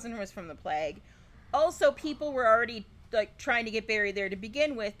 30,000 was from the plague. Also, people were already like trying to get buried there to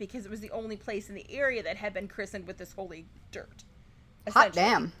begin with because it was the only place in the area that had been christened with this holy dirt. Hot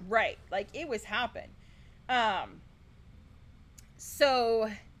damn! Right, like it was hopping.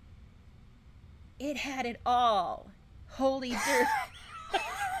 So it had it all. Holy dirt.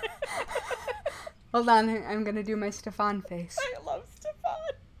 Hold on, I'm gonna do my Stefan face. I love Stefan.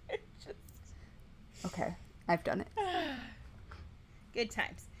 Okay, I've done it. Good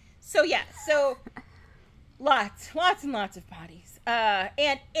times. So yeah, lots and lots of bodies.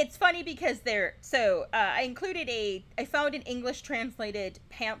 And it's funny because I found an English translated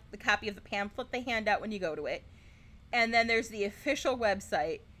the copy of the pamphlet they hand out when you go to it. And then there's the official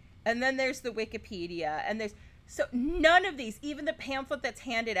website. And then there's the Wikipedia. And so none of these, even the pamphlet that's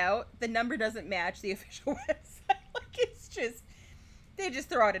handed out, the number doesn't match the official website. Like it's just, they just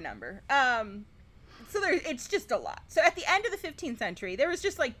throw out a number. So it's just a lot. So at the end of the 15th century, there was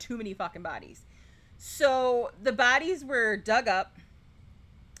just like too many fucking bodies. So the bodies were dug up,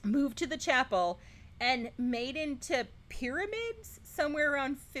 moved to the chapel, and made into pyramids somewhere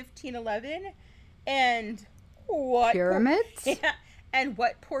around 1511. And what Pyramids? And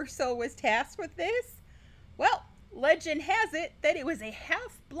what poor soul was tasked with this? Well, legend has it that it was a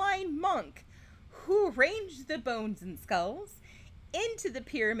half-blind monk who arranged the bones and skulls into the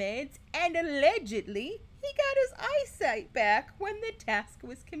pyramids, and allegedly he got his eyesight back when the task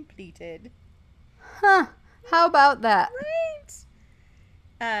was completed. Huh. How about that?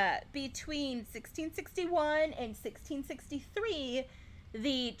 Right? Between 1661 and 1663,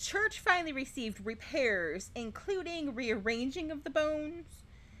 the church finally received repairs, including rearranging of the bones.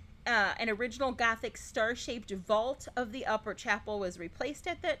 An original Gothic star-shaped vault of the upper chapel was replaced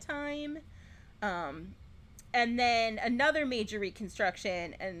at that time. And then another major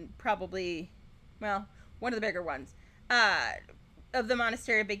reconstruction, and probably, well, one of the bigger ones, of the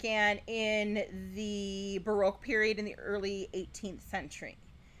monastery began in the Baroque period in the early 18th century.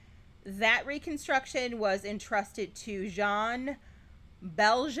 That reconstruction was entrusted to Jean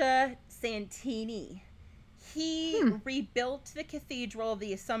Belge Santini. He rebuilt the Cathedral of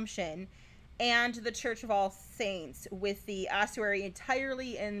the Assumption and the Church of All Saints with the ossuary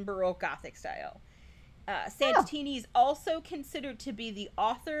entirely in Baroque Gothic style. Santini is also considered to be the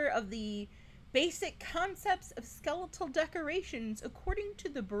author of the basic concepts of skeletal decorations according to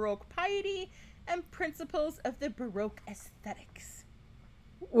the Baroque piety and principles of the Baroque aesthetics.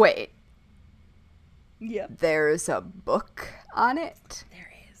 Wait. Yep. There's a book on it?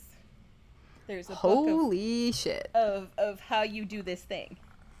 There is. There's a Holy book shit. Of how you do this thing.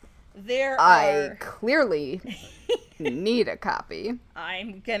 I clearly need a copy.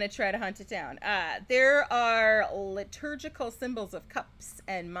 I'm gonna try to hunt it down. There are liturgical symbols of cups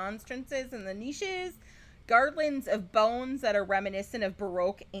and monstrances in the niches, garlands of bones that are reminiscent of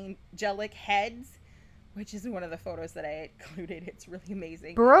Baroque angelic heads, which is one of the photos that I included. It's really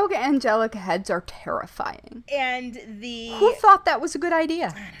amazing. Baroque angelic heads are terrifying. And who thought that was a good idea? I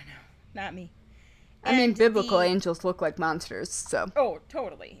don't know. Not me. I mean, biblical angels look like monsters, so. Oh,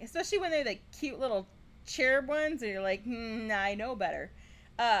 totally. Especially when they're the cute little cherub ones, and you're like, I know better.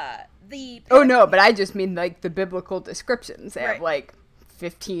 Oh, no, but I just mean, like, the biblical descriptions. They right. have, like,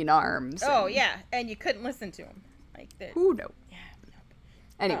 15 arms. Oh, yeah, and you couldn't listen to them. Like, ooh, no. Yeah, no.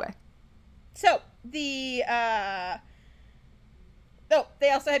 Anyway. So, they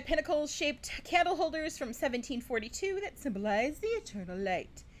also had pinnacle-shaped candle holders from 1742 that symbolize the eternal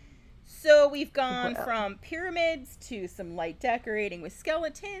light. So we've gone from pyramids to some light decorating with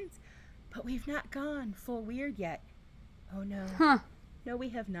skeletons, but we've not gone full weird yet. Oh no. Huh. No, we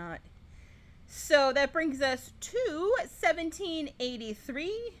have not. So that brings us to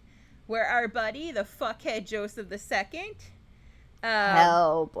 1783, where our buddy, the fuckhead Joseph II,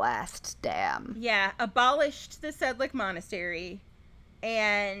 Hell blast damn. yeah, abolished the Sedlec Monastery,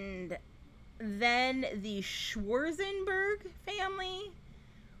 and then the Schwarzenberg family,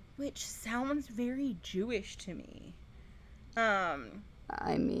 which sounds very Jewish to me. I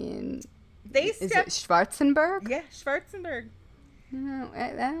mean, is it Schwarzenberg? Yeah, Schwarzenberg.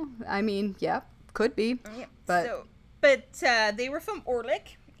 I mean, yeah, could be. Yeah. But they were from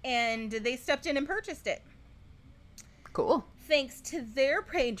Orlik, and they stepped in and purchased it. Cool. Thanks to their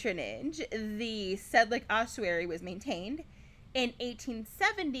patronage, the Sedlec ossuary was maintained. In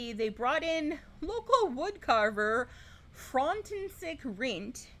 1870, they brought in local woodcarver Frontensic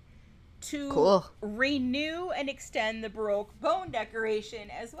Rint to renew and extend the Baroque bone decoration,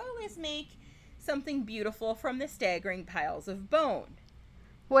 as well as make something beautiful from the staggering piles of bone.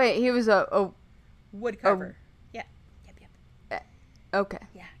 Wait, he was a woodcarver. Yeah. Yep. Okay.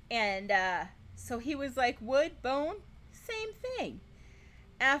 Yeah. And so he was like, wood, bone, same thing.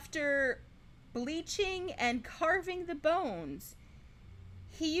 After bleaching and carving the bones,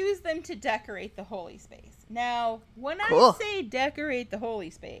 he used them to decorate the holy space. Now, when I say decorate the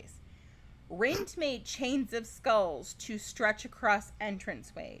holy space, Rint made chains of skulls to stretch across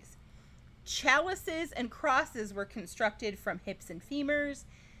entranceways. Chalices and crosses were constructed from hips and femurs.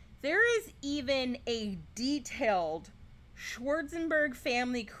 There is even a detailed Schwarzenberg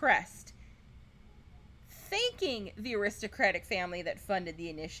family crest thanking the aristocratic family that funded the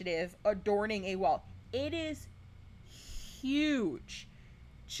initiative, adorning a wall. It is huge.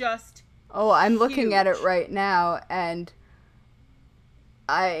 Just I'm looking at it right now, and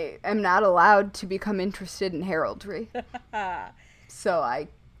I am not allowed to become interested in heraldry. So I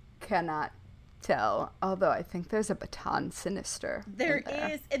cannot tell, although I think there's a baton sinister. There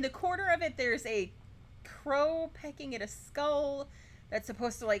is. In the corner of it, there's a crow pecking at a skull that's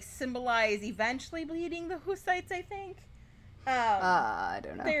supposed to, like, symbolize eventually bleeding the Hussites, I think. I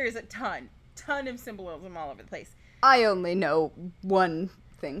don't know. There's a ton of symbolism all over the place. I only know one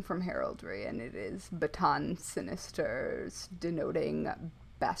thing from heraldry, and it is baton sinisters, denoting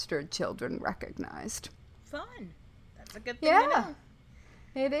bastard children recognized. Fun. That's a good thing to know.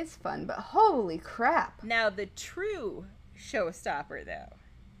 It is fun, but holy crap. Now, the true showstopper,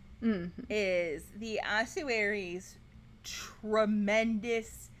 though, is the ossuary's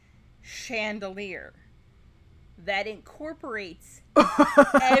tremendous chandelier that incorporates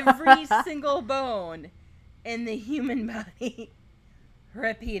every single bone in the human body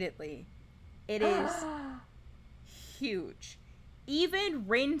repeatedly. It is huge. Even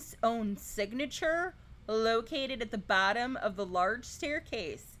Rin's own signature, located at the bottom of the large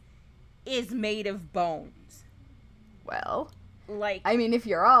staircase, is made of bones. Well, like, I mean, if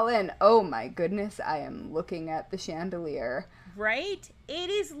you're all in, oh my goodness, I am looking at the chandelier. Right? It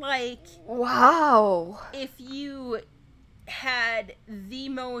is like, wow, if you had the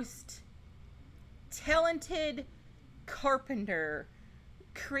most talented carpenter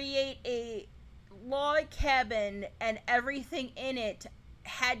create a log cabin and everything in it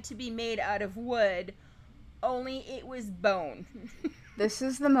had to be made out of wood, only it was bone. This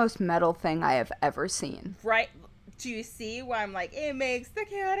is the most metal thing I have ever seen. Right? Do you see why I'm like, it makes the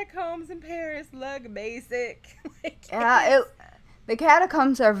catacombs in Paris look basic? Like, yeah, the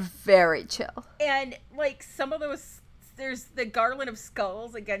catacombs are very chill. And, like, some of those, there's the garland of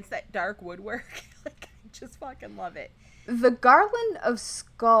skulls against that dark woodwork. Like, I just fucking love it. The garland of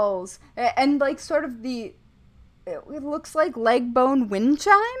skulls, and, like, sort of it looks like leg bone wind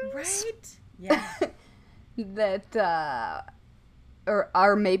chimes. Right? Yeah. That, or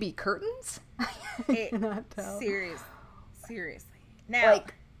are maybe curtains? I cannot tell. Seriously. Now,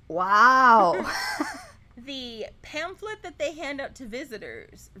 like, wow. The pamphlet that they hand out to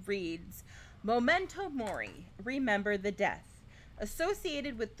visitors reads, Memento Mori, remember the death.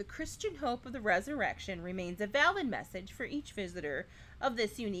 Associated with the Christian hope of the resurrection remains a valid message for each visitor of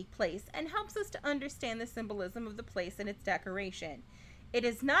this unique place and helps us to understand the symbolism of the place and its decoration. It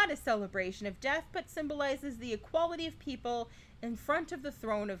is not a celebration of death, but symbolizes the equality of people in front of the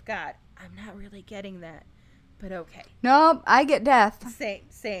throne of God. I'm not really getting that, but okay. Nope, I get death.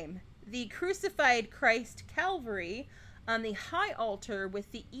 Same. The crucified Christ Calvary on the high altar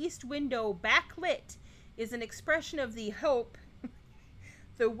with the east window backlit is an expression of the hope.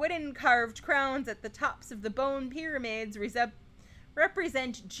 The wooden carved crowns at the tops of the bone pyramids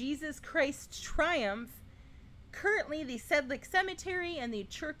represent Jesus Christ's triumph. Currently, the Sedlec Cemetery and the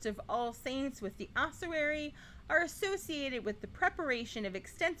Church of All Saints with the ossuary are associated with the preparation of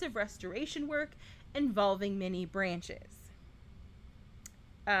extensive restoration work involving many branches.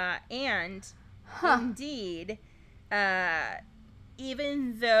 Indeed,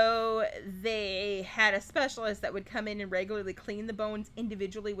 even though they had a specialist that would come in and regularly clean the bones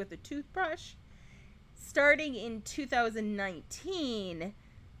individually with a toothbrush, starting in 2019,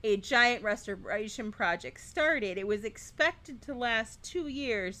 a giant restoration project started. It was expected to last 2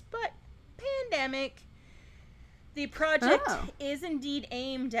 years, but pandemic. The project is indeed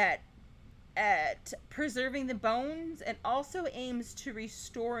aimed at preserving the bones and also aims to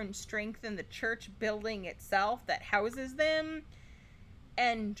restore and strengthen the church building itself that houses them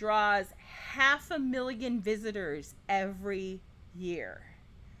and draws 500,000 visitors every year.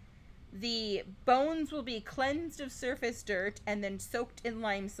 The bones will be cleansed of surface dirt and then soaked in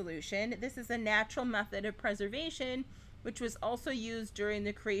lime solution. This is a natural method of preservation, which was also used during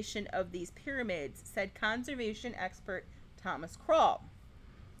the creation of these pyramids, said conservation expert Thomas Krall.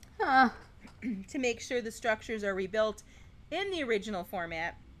 To make sure the structures are rebuilt in the original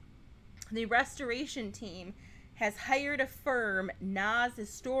format, the restoration team has hired a firm, Naz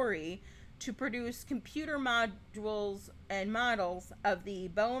Story, to produce computer modules and models of the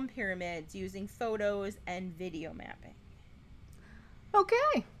bone pyramids using photos and video mapping.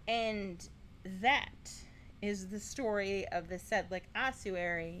 Okay. And that is the story of the Sedlec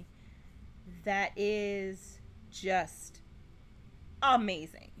ossuary. That is just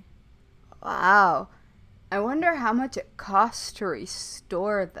amazing. Wow. I wonder how much it costs to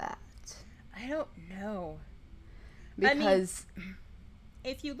restore that. I don't know. Because I mean,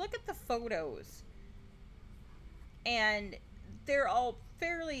 if you look at the photos, and they're all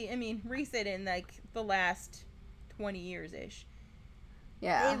fairly, recent in like the last 20 years-ish.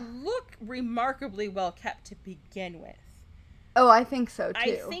 Yeah. They look remarkably well kept to begin with. Oh, I think so too.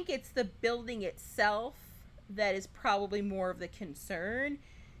 I think it's the building itself that is probably more of the concern.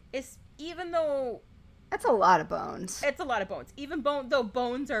 Even though that's a lot of bones. It's a lot of bones. Even though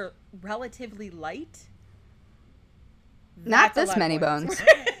bones are relatively light. Not this many bones.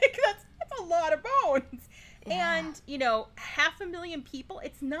 that's a lot of bones. Yeah. And, 500,000 people,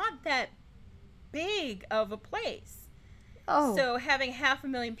 it's not that big of a place. Oh. So having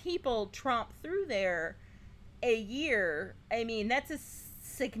 500,000 people tromp through there a year, I mean, that's a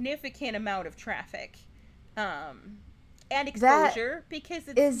significant amount of traffic. And exposure, because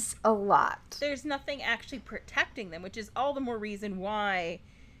it is a lot. There's nothing actually protecting them, which is all the more reason why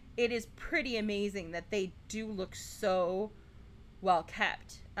it is pretty amazing that they do look so well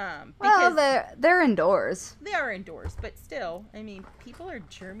kept. Well, they're indoors. They are indoors, but still, I mean, people are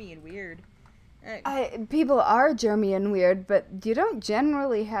germy and weird. People are germy and weird, but you don't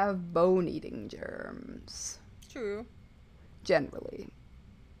generally have bone-eating germs. True. Generally.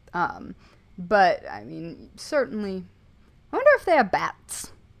 But, I mean, certainly... I wonder if they have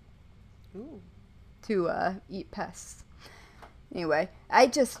bats. Ooh. To eat pests. Anyway, I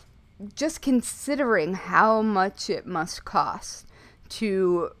just considering how much it must cost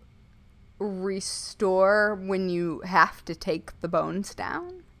to restore when you have to take the bones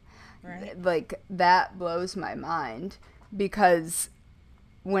down. Right. Like, that blows my mind, because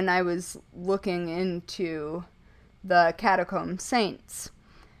when I was looking into the Catacomb Saints,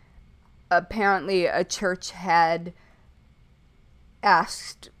 apparently a church had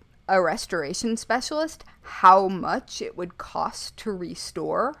asked a restoration specialist how much it would cost to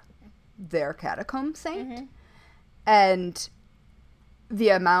restore their catacomb saint. Mm-hmm. And the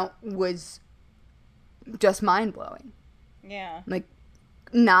amount was just mind-blowing. Yeah. Like,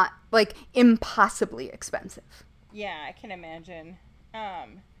 not, like, impossibly expensive. Yeah, I can imagine.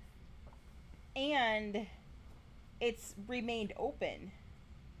 And it's remained open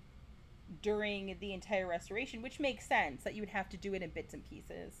during the entire restoration, which makes sense that you would have to do it in bits and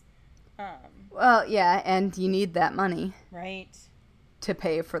pieces. Well, yeah, and you need that money. Right. To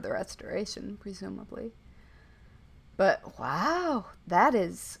pay for the restoration, presumably. But, wow, that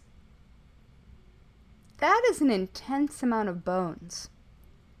is an intense amount of bones.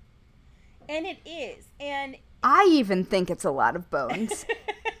 And it is. And I even think it's a lot of bones.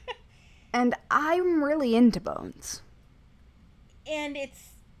 And I'm really into bones. And it's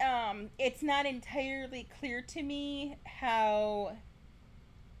not entirely clear to me how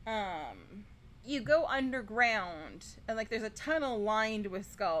you go underground and, like, there's a tunnel lined with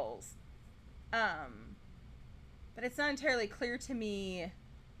skulls. But it's not entirely clear to me.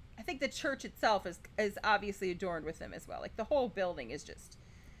 I think the church itself is obviously adorned with them as well. Like, the whole building is just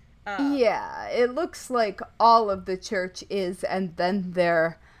yeah, it looks like all of the church is, and then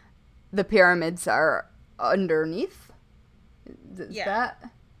the pyramids are underneath. Is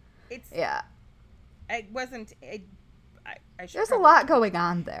that? Yeah. I wasn't. I should. There's a lot going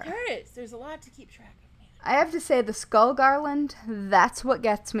on there. There is. There's a lot to keep track of, man. I have to say, the skull garland, that's what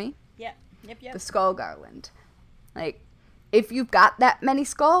gets me. Yep. The skull garland. Like, if you've got that many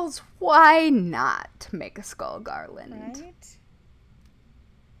skulls, why not make a skull garland?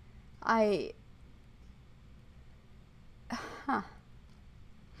 Right.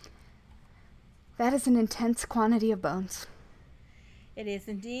 That is an intense quantity of bones. It is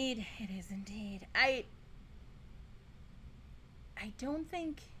indeed. It is indeed. I don't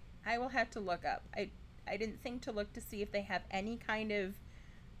think, I will have to look up. I didn't think to look to see if they have any kind of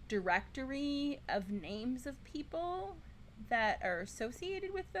directory of names of people that are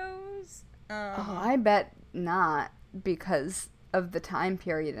associated with those. I bet not, because of the time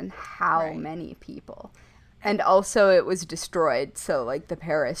period and how many people. And also it was destroyed, so, like, the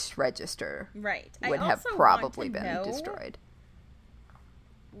parish register would have probably been destroyed.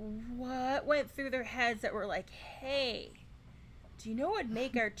 What went through their heads that were like, hey, do you know what would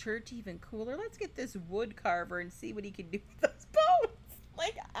make our church even cooler? Let's get this wood carver and see what he can do with those bones.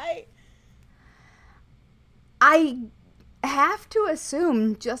 Like, I have to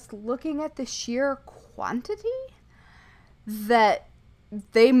assume, just looking at the sheer quantity, that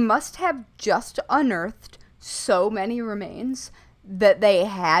they must have just unearthed so many remains that they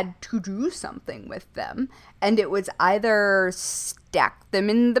had to do something with them. And it was either stack them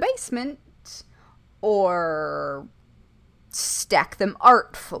in the basement or stack them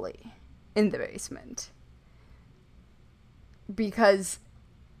artfully in the basement. Because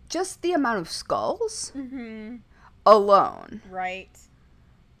just the amount of skulls alone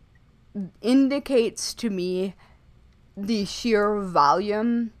indicates to me the sheer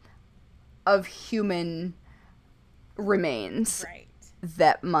volume of human remains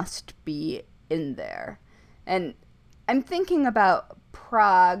that must be in there. And I'm thinking about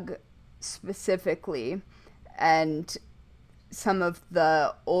Prague specifically, and some of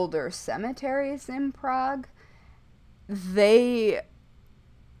the older cemeteries in Prague. They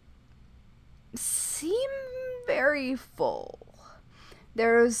seem very full.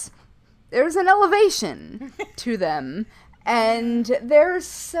 There's an elevation to them, and there's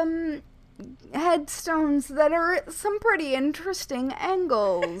some headstones that are at some pretty interesting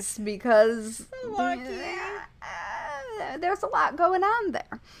angles because there's a lot going on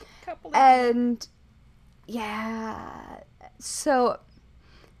there. And yeah, so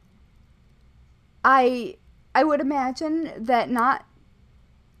I would imagine that in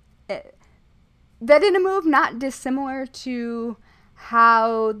a move not dissimilar to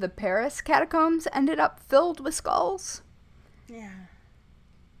how the Paris catacombs ended up filled with skulls. Yeah.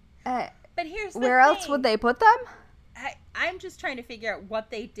 But here's the where thing. else would they put them? I'm just trying to figure out what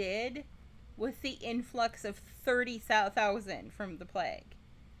they did with the influx of 30,000 from the plague.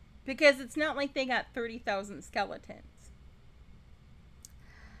 Because it's not like they got 30,000 skeletons.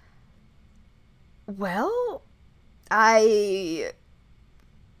 Well, I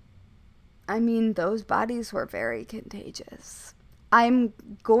mean, those bodies were very contagious. I'm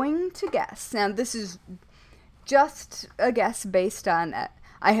going to guess. Now, this is just a guess based on...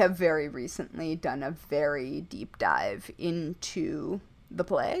 I have very recently done a very deep dive into the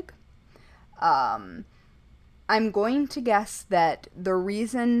plague. I'm going to guess that the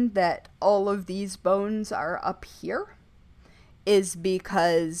reason that all of these bones are up here is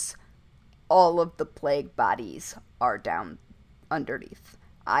because all of the plague bodies are down underneath.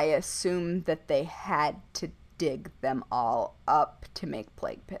 I assume that they had to dig them all up to make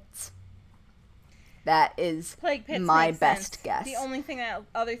plague pits. That is my best guess. The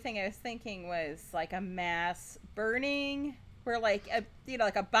other thing I was thinking was like a mass burning, where like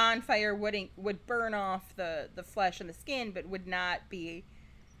a bonfire would burn off the flesh and the skin, but would not be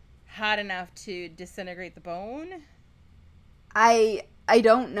hot enough to disintegrate the bone. I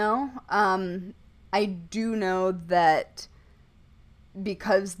don't know. I do know that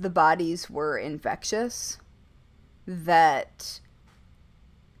because the bodies were infectious, that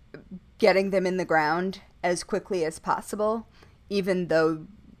getting them in the ground as quickly as possible, even though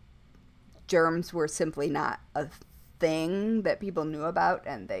germs were simply not a thing that people knew about,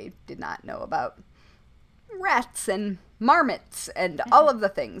 and they did not know about rats and marmots and all of the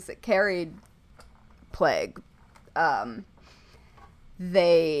things that carried plague.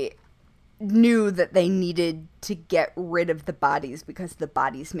 They knew that they needed to get rid of the bodies because the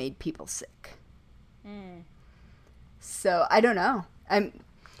bodies made people sick. So, I don't know.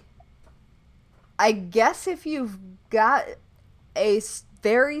 I guess if you've got a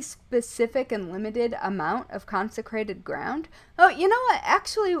very specific and limited amount of consecrated ground... Oh, you know what?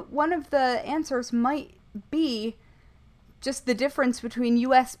 Actually, one of the answers might be just the difference between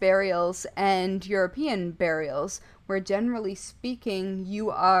U.S. burials and European burials, where generally speaking,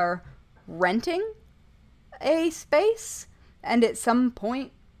 you are renting a space, and at some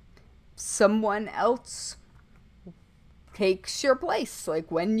point, someone else takes your place.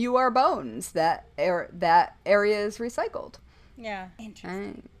 Like when you are bones, that area is recycled. Yeah,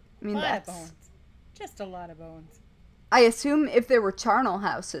 interesting. I mean, that's of bones. Just a lot of bones. I assume if there were charnel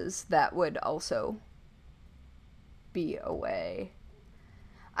houses, that would also be a way.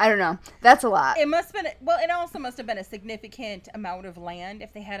 I don't know. That's a lot. It must have been. Well, it also must have been a significant amount of land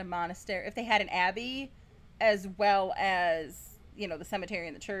if they had a monastery, if they had an abbey, as well as the cemetery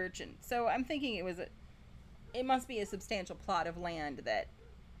and the church, and so I'm thinking it must be a substantial plot of land that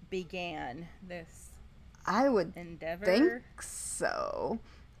began this. I would endeavor. Think so.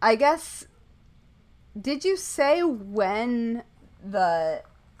 I guess. Did you say when the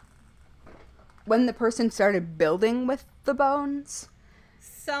person started building with the bones?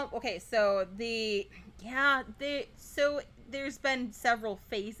 So there's been several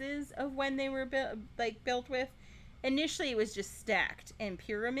phases of when they were built with. Initially, it was just stacked in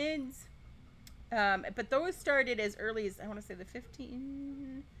pyramids, but those started as early as I want to say the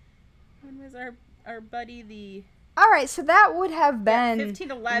 15. When was our buddy the? All right, so that would have been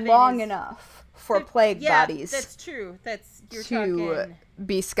 1511 long enough for plague bodies. That's true. You're to talking,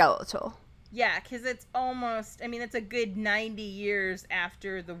 be skeletal. Yeah, because it's almost. I mean, it's a good 90 years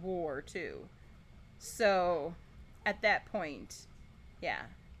after the war too. So, at that point, yeah.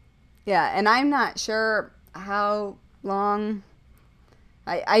 Yeah, and I'm not sure how long.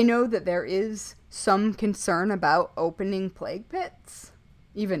 I know that there is some concern about opening plague pits,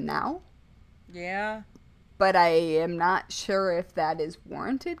 even now. Yeah. But I am not sure if that is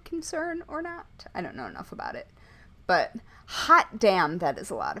warranted concern or not. I don't know enough about it. But hot damn, that is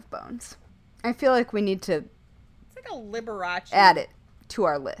a lot of bones. I feel like we need to... It's like a Liberace. Add it to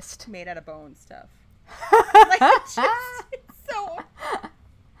our list. Made out of bone stuff. It's so...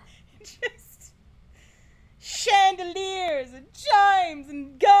 Just... Chandeliers and chimes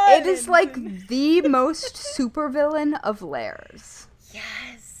and guns. It is like the most supervillain of lairs.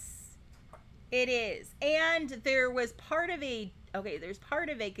 Yes. It is. And there was part of a Okay, there's part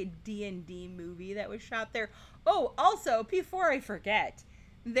of like a D&D movie that was shot there. Oh, also, before I forget,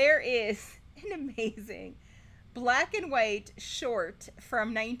 there is an amazing black and white short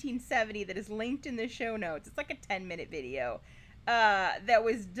from 1970 that is linked in the show notes. It's like a 10-minute video that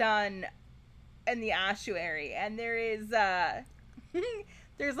was done in the ossuary, and there is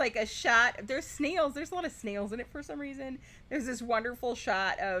there's like a shot, there's snails, there's a lot of snails in it for some reason. There's this wonderful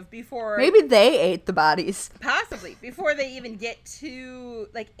shot of before, maybe they ate the bodies, possibly before they even get to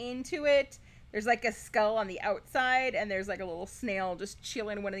like into it. There's like a skull on the outside, and there's like a little snail just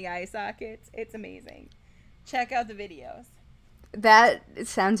chilling in one of the eye sockets. It's amazing. Check out the videos. That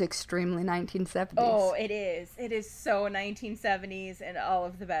sounds extremely 1970s. Oh, it is. It is so 1970s in all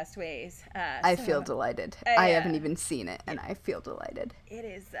of the best ways. I feel delighted. I haven't even seen it, and I feel delighted. It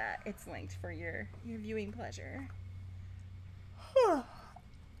is. It's linked for your viewing pleasure.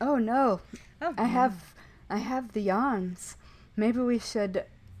 Oh no! Oh, I have the yawns. Maybe we should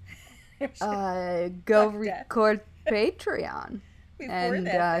go record Patreon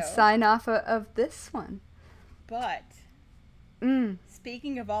and sign off of this one. But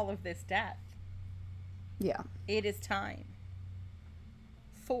speaking of all of this death, yeah, it is time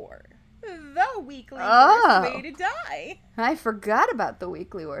for the weekly worst way to die. I forgot about the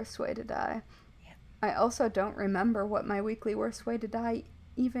weekly worst way to die. Yeah. I also don't remember what my weekly worst way to die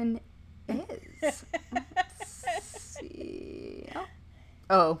even is. Let's see.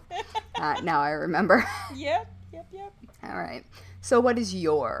 Oh, now I remember. Yep. All right. So what is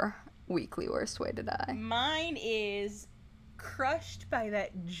your weekly worst way to die? Mine is crushed by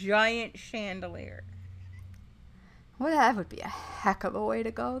that giant chandelier. Well, that would be a heck of a way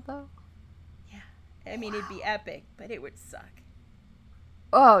to go, though. Yeah. I mean, it'd be epic, but it would suck.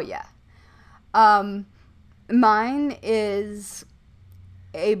 Oh, yeah. Mine is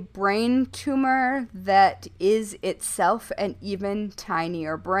a brain tumor that is itself an even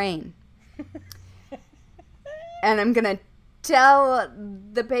tinier brain. And I'm going to tell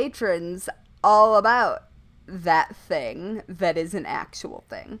the patrons all about that thing that is an actual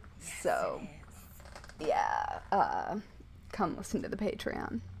thing. Yes, so, yeah, come listen to the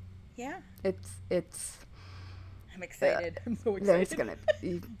Patreon. Yeah. It's I'm excited. I'm so excited. There's going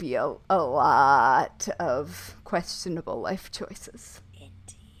to be a lot of questionable life choices.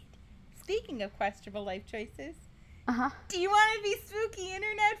 Indeed. Speaking of questionable life choices, do you want to be spooky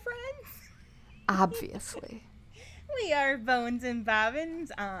internet friends? Obviously. We are Bones and Bobbins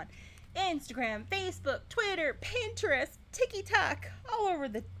on Instagram, Facebook, Twitter, Pinterest, TikTok, all over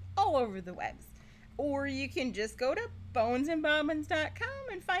the webs. Or you can just go to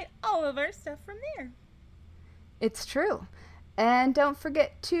bonesandbobbins.com and find all of our stuff from there. It's true. And don't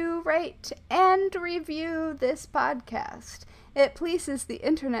forget to rate and review this podcast. It pleases the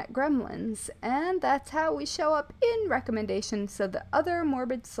internet gremlins, and that's how we show up in recommendations so that other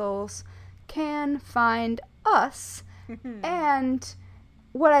morbid souls can find us. And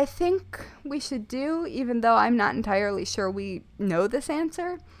what I think we should do, even though I'm not entirely sure we know this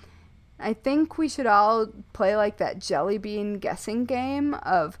answer, I think we should all play like that jelly bean guessing game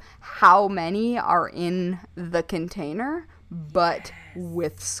of how many are in the container, but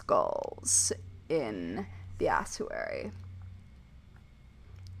with skulls in the ossuary.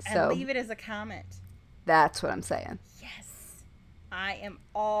 And leave it as a comment. That's what I'm saying. Yes. I am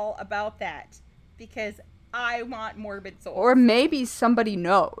all about that because I want morbid souls. Or maybe somebody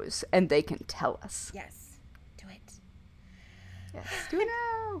knows and they can tell us. Yes. Do it. Yes, do it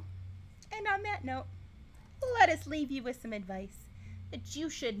now. And on that note, let us leave you with some advice that you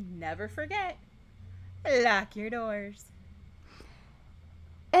should never forget. Lock your doors.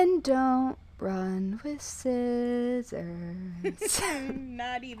 And don't run with scissors.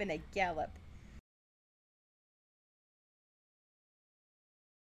 Not even a gallop.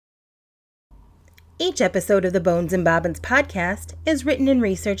 Each episode of the Bones and Bobbins podcast is written and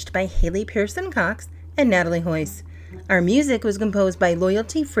researched by Haley Pearson Cox and Natalie Hoyce. Our music was composed by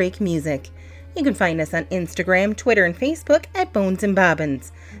Loyalty Freak Music. You can find us on Instagram, Twitter, and Facebook at Bones and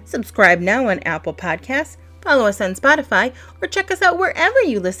Bobbins. Subscribe now on Apple Podcasts, follow us on Spotify, or check us out wherever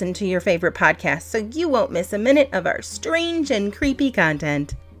you listen to your favorite podcasts so you won't miss a minute of our strange and creepy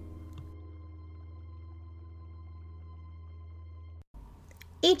content.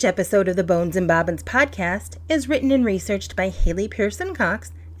 Each episode of the Bones and Bobbins podcast is written and researched by Haley Pearson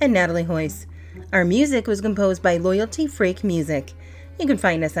Cox and Natalie Hoyce. Our music was composed by Loyalty Freak Music. You can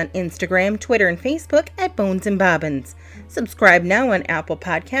find us on Instagram, Twitter, and Facebook at Bones and Bobbins. Subscribe now on Apple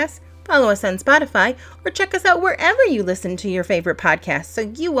Podcasts, follow us on Spotify, or check us out wherever you listen to your favorite podcasts so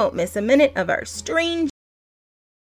you won't miss a minute of our strange